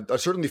 I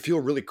certainly feel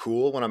really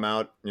cool when I'm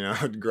out,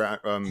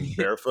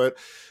 barefoot.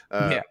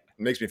 Yeah,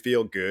 Makes me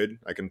feel good.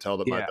 I can tell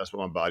that my yeah. that's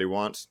what my body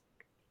wants.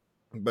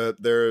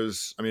 But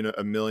there's, I mean,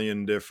 a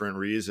million different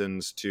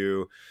reasons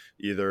to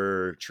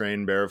either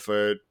train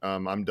barefoot.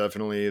 I'm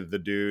definitely the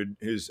dude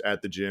who's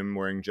at the gym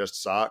wearing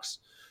just socks,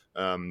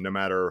 no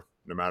matter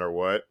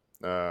what.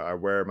 I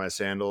wear my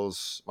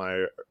sandals,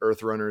 my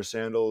Earth Runner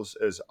sandals,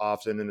 as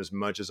often and as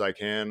much as I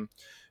can.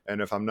 And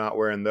if I'm not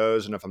wearing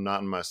those, and if I'm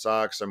not in my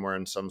socks, I'm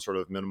wearing some sort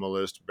of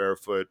minimalist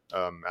barefoot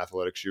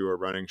athletic shoe or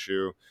running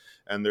shoe.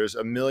 And there's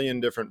a million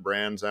different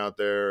brands out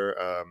there.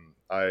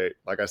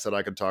 Like I said,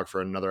 I could talk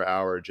for another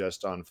hour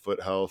just on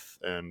foot health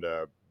and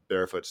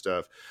barefoot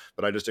stuff.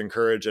 But I just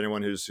encourage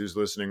anyone who's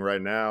listening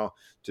right now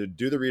to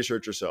do the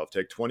research yourself.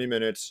 Take 20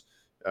 minutes.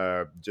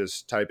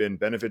 Just type in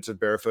benefits of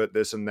barefoot,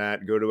 this and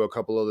that. Go to a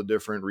couple of the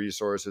different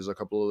resources, a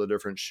couple of the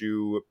different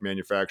shoe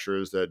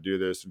manufacturers that do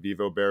this.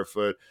 Vivo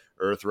Barefoot,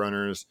 Earth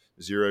Runners,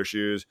 Zero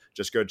Shoes.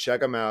 Just go check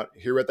them out,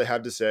 hear what they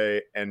have to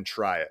say, and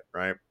try it.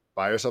 Right?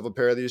 Buy yourself a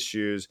pair of these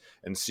shoes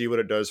and see what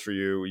it does for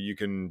you.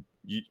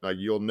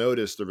 You'll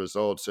notice the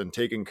results, and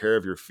taking care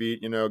of your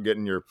feet.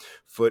 Getting your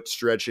foot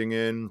stretching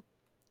in,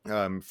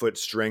 foot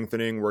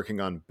strengthening, working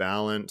on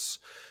balance,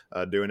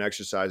 doing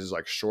exercises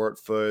like short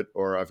foot,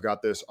 or I've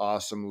got this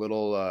awesome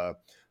little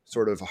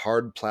sort of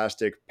hard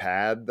plastic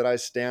pad that I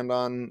stand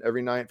on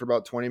every night for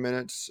about 20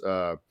 minutes.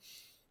 I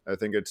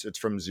think it's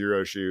from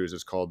Zero Shoes.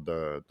 It's called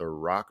the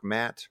Rock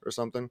Mat or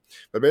something.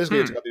 But basically,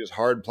 it's Hmm. got these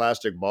hard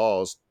plastic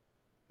balls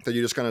that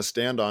you just kind of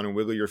stand on and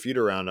wiggle your feet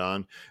around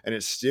on, and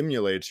it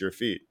stimulates your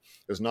feet.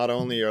 Because not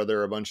only are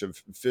there a bunch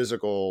of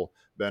physical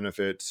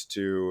benefits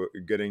to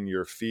getting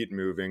your feet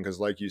moving, because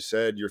like you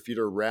said, your feet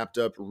are wrapped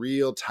up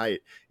real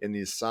tight in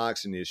these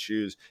socks and these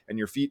shoes, and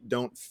your feet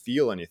don't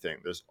feel anything.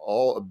 There's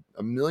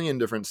a million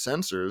different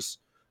sensors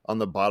on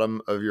the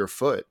bottom of your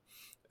foot.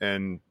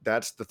 And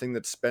that's the thing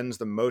that spends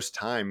the most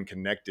time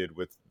connected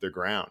with the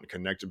ground,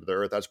 connected with the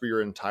earth. That's where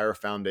your entire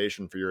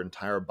foundation for your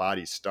entire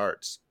body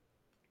starts.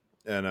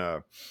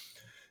 And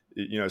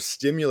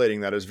stimulating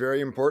that is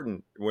very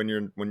important when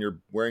you're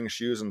wearing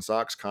shoes and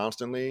socks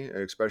constantly,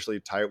 especially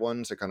tight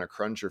ones that kind of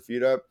crunch your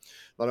feet up.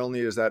 Not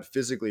only is that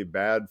physically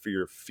bad for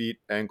your feet,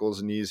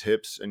 ankles, knees,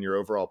 hips, and your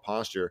overall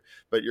posture,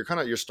 but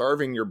you're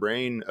starving your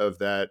brain of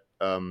that,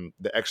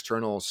 the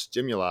external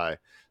stimuli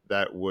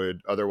that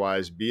would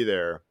otherwise be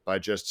there by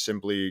just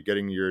simply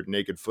getting your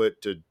naked foot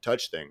to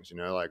touch things,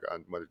 like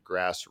on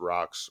grass,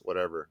 rocks,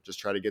 whatever. Just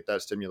try to get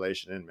that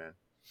stimulation in, man.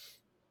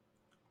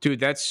 Dude,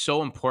 that's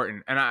so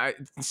important. And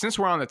since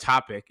we're on the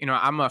topic,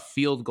 I'm a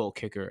field goal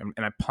kicker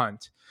and I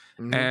punt.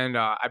 Hmm. And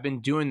I've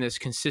been doing this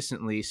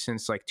consistently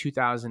since like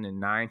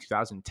 2009,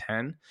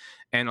 2010.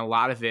 And a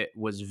lot of it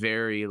was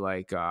very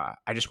like, I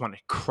just want to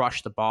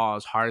crush the ball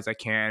as hard as I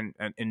can.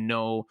 And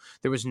no,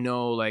 there was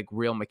no like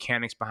real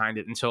mechanics behind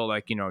it until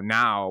like,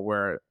 now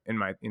where in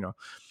my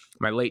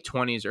late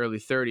 20s, early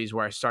 30s,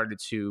 where I started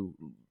to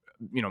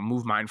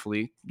move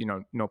mindfully,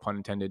 no pun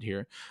intended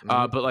here,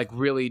 Hmm. but like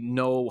really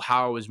know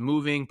how I was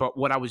moving. But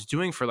what I was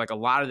doing for like a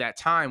lot of that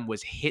time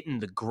was hitting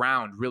the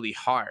ground really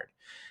hard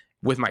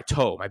with my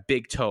toe, my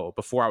big toe,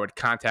 before I would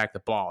contact the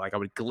ball. Like I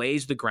would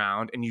glaze the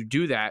ground, and you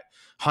do that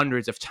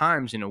hundreds of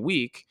times in a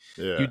week.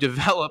 You Yeah.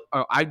 develop,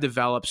 I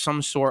developed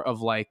some sort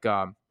of like,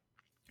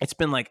 it's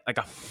been like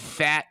a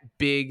fat,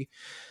 big,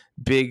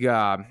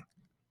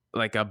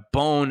 like a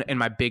bone in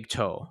my big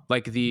toe.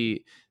 Like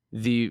the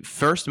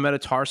first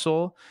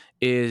metatarsal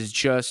is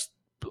just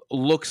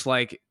looks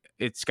like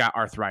it's got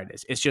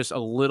arthritis. It's just a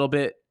little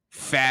bit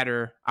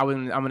fatter.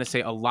 I'm gonna say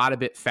a lot of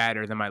bit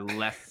fatter than my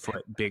left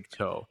foot big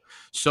toe.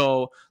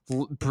 So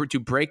to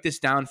break this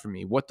down for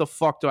me, what the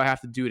fuck do I have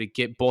to do to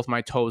get both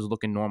my toes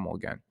looking normal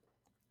again?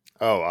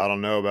 Oh, I don't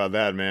know about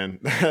that, man.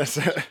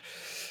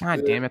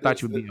 God damn it, I thought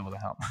There's, you would be able to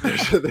help.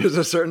 there's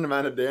a certain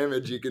amount of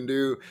damage you can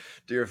do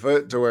to your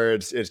foot to where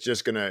it's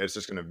just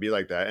gonna be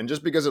like that. And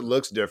just because it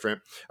looks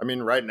different, I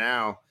mean, right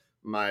now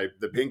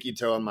the pinky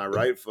toe on my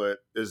right foot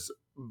is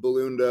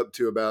ballooned up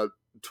to about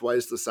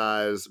twice the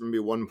size, maybe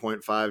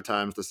 1.5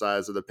 times the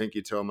size of the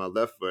pinky toe on my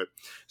left foot.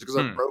 It's because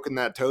I've Hmm. broken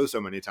that toe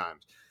so many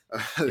times.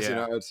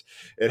 Yeah.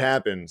 It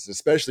happens,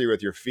 especially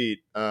with your feet.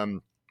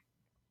 But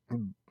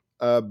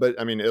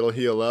I mean, it'll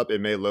heal up.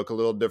 It may look a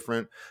little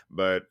different,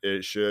 but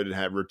it should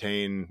have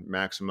retain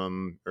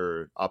maximum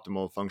or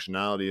optimal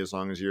functionality as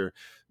long as you're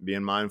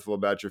being mindful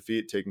about your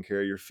feet, taking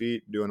care of your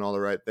feet, doing all the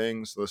right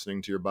things,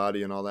 listening to your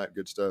body, and all that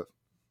good stuff.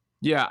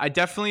 Yeah, I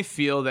definitely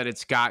feel that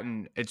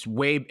it's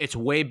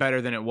way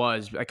better than it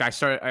was. Like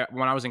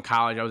when I was in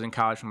college, I was in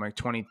college from like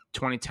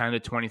 2010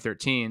 to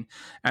 2013.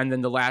 And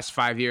then the last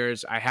 5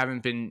 years, I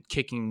haven't been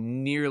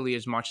kicking nearly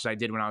as much as I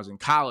did when I was in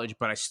college,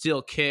 but I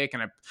still kick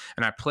and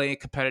I play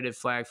competitive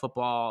flag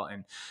football,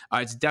 and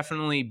it's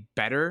definitely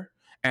better.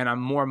 and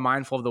I'm more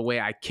mindful of the way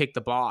I kick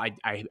the ball.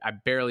 I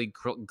barely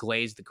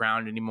glaze the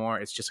ground anymore.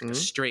 It's just like a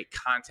straight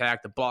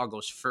contact. The ball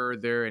goes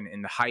further,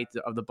 and the height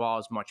of the ball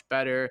is much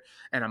better,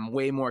 and I'm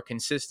way more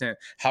consistent.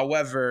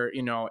 However,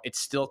 it's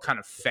still kind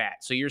of fat.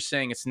 So you're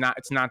saying it's not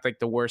like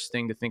the worst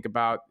thing to think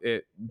about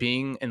it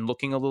being and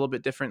looking a little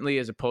bit differently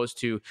as opposed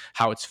to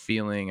how it's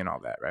feeling and all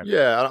that, right?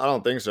 Yeah, I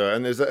don't think so.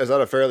 And is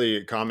that a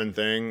fairly common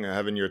thing,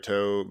 having your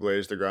toe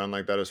glaze the ground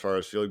like that as far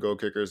as field goal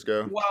kickers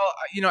go?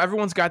 Well,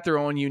 everyone's got their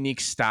own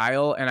unique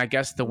style, and I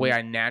guess the way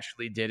I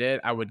naturally did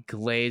it, I would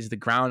glaze the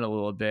ground a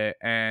little bit,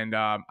 and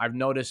I've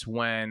noticed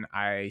when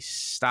I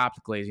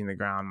stopped glazing the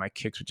ground, my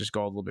kicks would just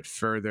go a little bit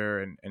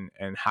further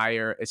and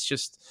higher. It's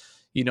just,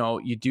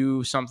 you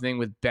do something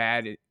with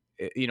bad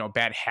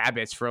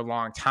habits for a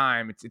long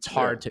time. It's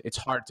hard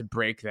to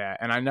break that.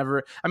 And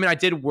I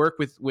did work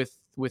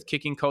with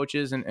kicking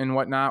coaches and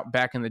whatnot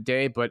back in the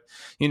day, but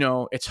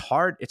it's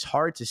hard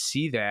to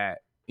see that.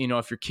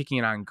 If you're kicking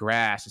it on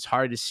grass, it's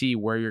hard to see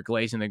where you're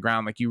glazing the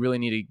ground. Like, you really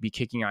need to be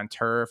kicking on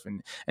turf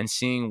and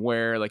seeing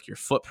where like your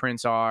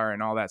footprints are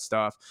and all that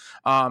stuff.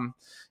 I'm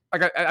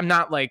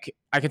not like,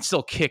 I can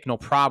still kick, no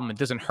problem. It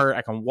doesn't hurt.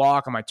 I can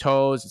walk on my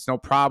toes. It's no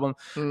problem.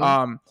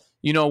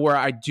 Where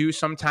I do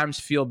sometimes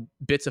feel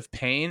bits of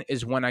pain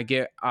is when I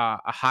get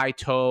a high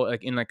toe,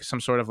 like in like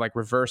some sort of like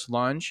reverse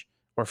lunge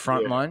or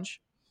front lunge,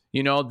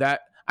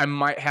 that I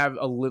might have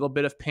a little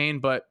bit of pain,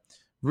 but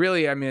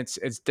really, it's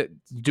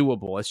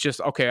doable. It's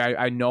just, okay,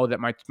 I know that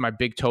my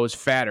big toe is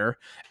fatter,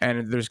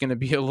 and there's going to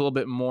be a little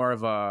bit more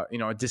of a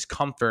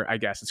discomfort, I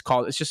guess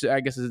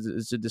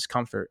it's a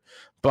discomfort,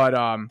 but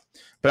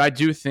I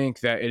do think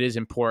that it is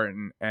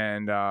important,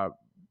 and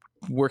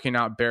working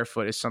out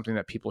barefoot is something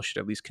that people should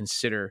at least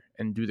consider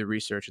and do the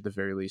research at the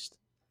very least.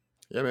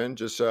 Yeah, man.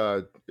 Just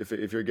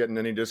if you're getting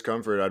any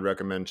discomfort, I'd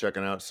recommend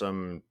checking out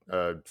some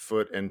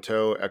foot and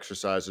toe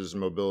exercises,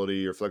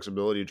 mobility or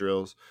flexibility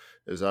drills,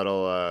 as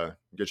that'll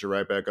get you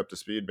right back up to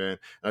speed, man.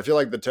 And I feel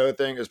like the toe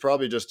thing is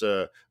probably just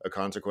a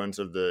consequence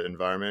of the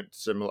environment.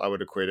 Similar, I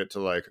would equate it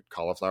to like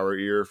cauliflower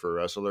ear for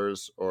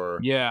wrestlers,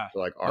 or for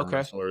like arm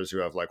wrestlers who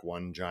have like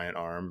one giant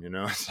arm.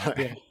 It's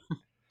like,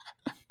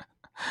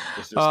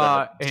 it's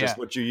just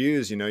what you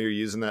use. You're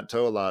using that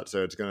toe a lot,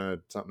 so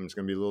something's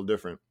gonna be a little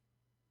different.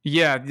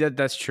 Yeah,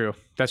 that's true.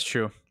 That's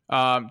true.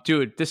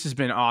 Dude, this has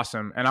been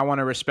awesome, and I want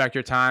to respect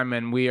your time,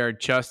 and we are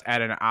just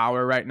at an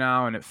hour right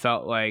now, and it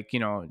felt like,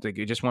 like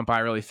it just went by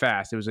really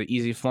fast. It was an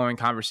easy flowing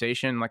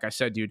conversation. Like I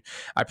said, dude,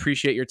 I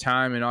appreciate your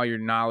time and all your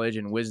knowledge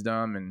and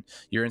wisdom and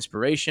your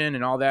inspiration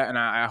and all that, and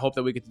I hope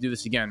that we get to do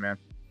this again, man.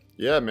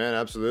 Yeah, man,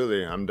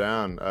 absolutely. I'm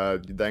down.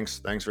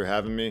 Thanks for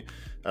having me.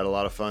 Had a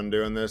lot of fun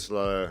doing this, a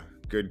lot of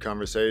good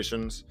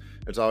conversations.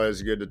 It's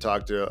always good to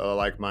talk to a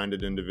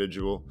like-minded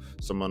individual,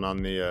 someone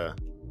on the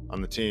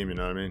team, you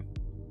know what I mean?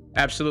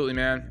 Absolutely,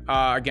 man.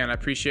 Again, I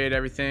appreciate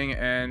everything,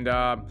 and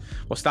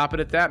we'll stop it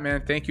at that,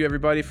 man. Thank you,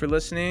 everybody, for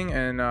listening,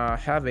 and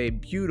have a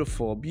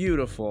beautiful,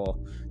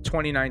 beautiful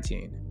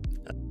 2019.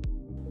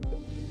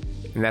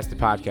 And that's the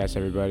podcast,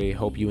 everybody.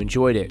 Hope you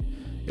enjoyed it.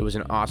 It was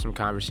an awesome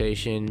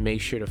conversation. Make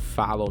sure to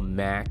follow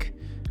Mac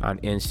on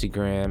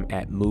Instagram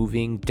at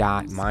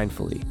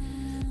moving.mindfully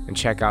and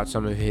check out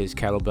some of his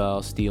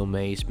kettlebell, steel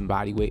mace, and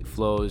bodyweight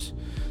flows.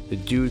 The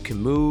dude can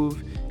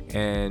move,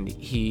 and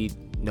he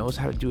knows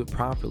how to do it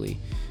properly,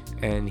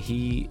 and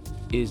he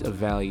is of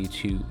value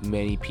to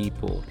many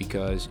people,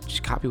 because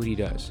just copy what he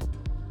does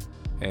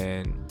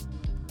and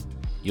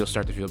you'll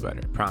start to feel better,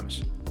 I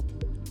promise.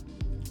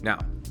 Now,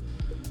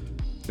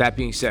 that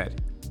being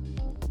said,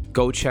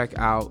 go check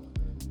out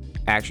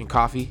Action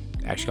Coffee,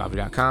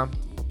 actioncoffee.com.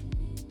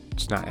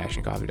 It's not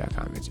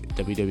actioncoffee.com, it's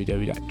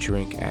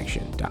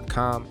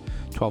www.drinkaction.com.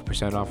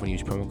 12% off when you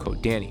use promo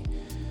code Danny.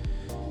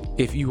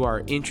 If you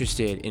are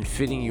interested in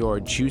fitting your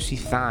juicy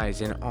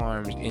thighs and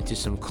arms into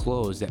some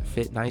clothes that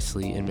fit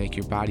nicely and make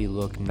your body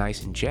look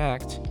nice and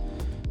jacked,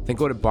 then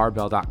go to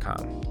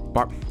barbell.com.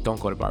 Don't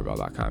go to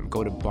barbell.com.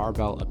 Go to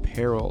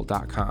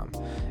barbellapparel.com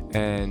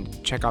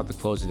and check out the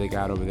clothes that they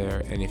got over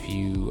there. And if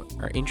you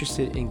are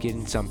interested in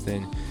getting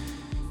something,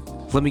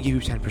 let me give you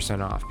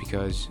 10% off,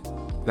 because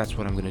that's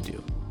what I'm going to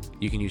do.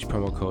 You can use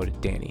promo code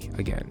Danny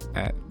again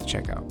at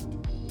checkout.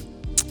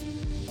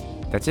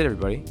 That's it,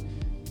 everybody.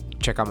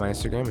 Check out my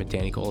Instagram at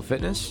Danny Cola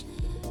Fitness,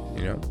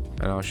 and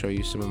I'll show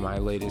you some of my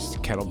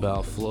latest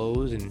kettlebell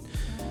flows and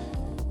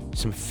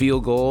some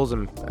field goals.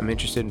 I'm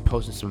interested in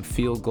posting some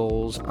field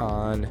goals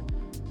on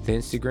the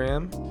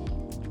Instagram.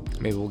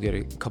 Maybe we'll get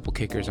a couple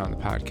kickers on the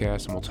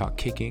podcast and we'll talk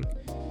kicking.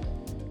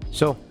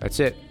 So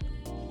that's it.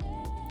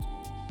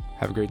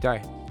 Have a great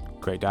day.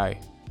 Great day.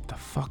 The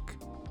fuck?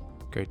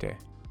 Great day.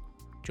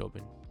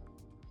 Jobin.